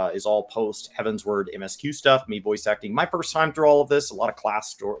letter, is all post Heavensward MSQ stuff, me voice acting. My first time through all of this, a lot of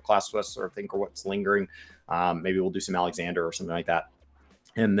class quests or think or what's lingering. Maybe we'll do some Alexander or something like that.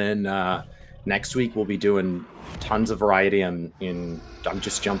 And then Next week we'll be doing tons of variety. I'm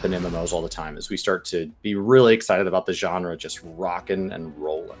just jumping MMOs all the time as we start to be really excited about the genre just rocking and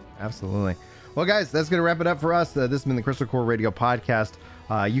rolling. Absolutely. Well, guys, that's going to wrap it up for us. This has been the Crystal Core Radio Podcast.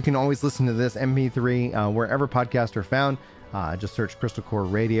 You can always listen to this MP3 wherever podcasts are found. Just search Crystal Core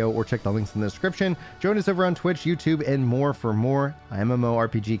Radio or check the links in the description. Join us over on Twitch, YouTube, and more for more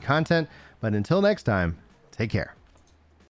MMORPG content. But until next time, take care.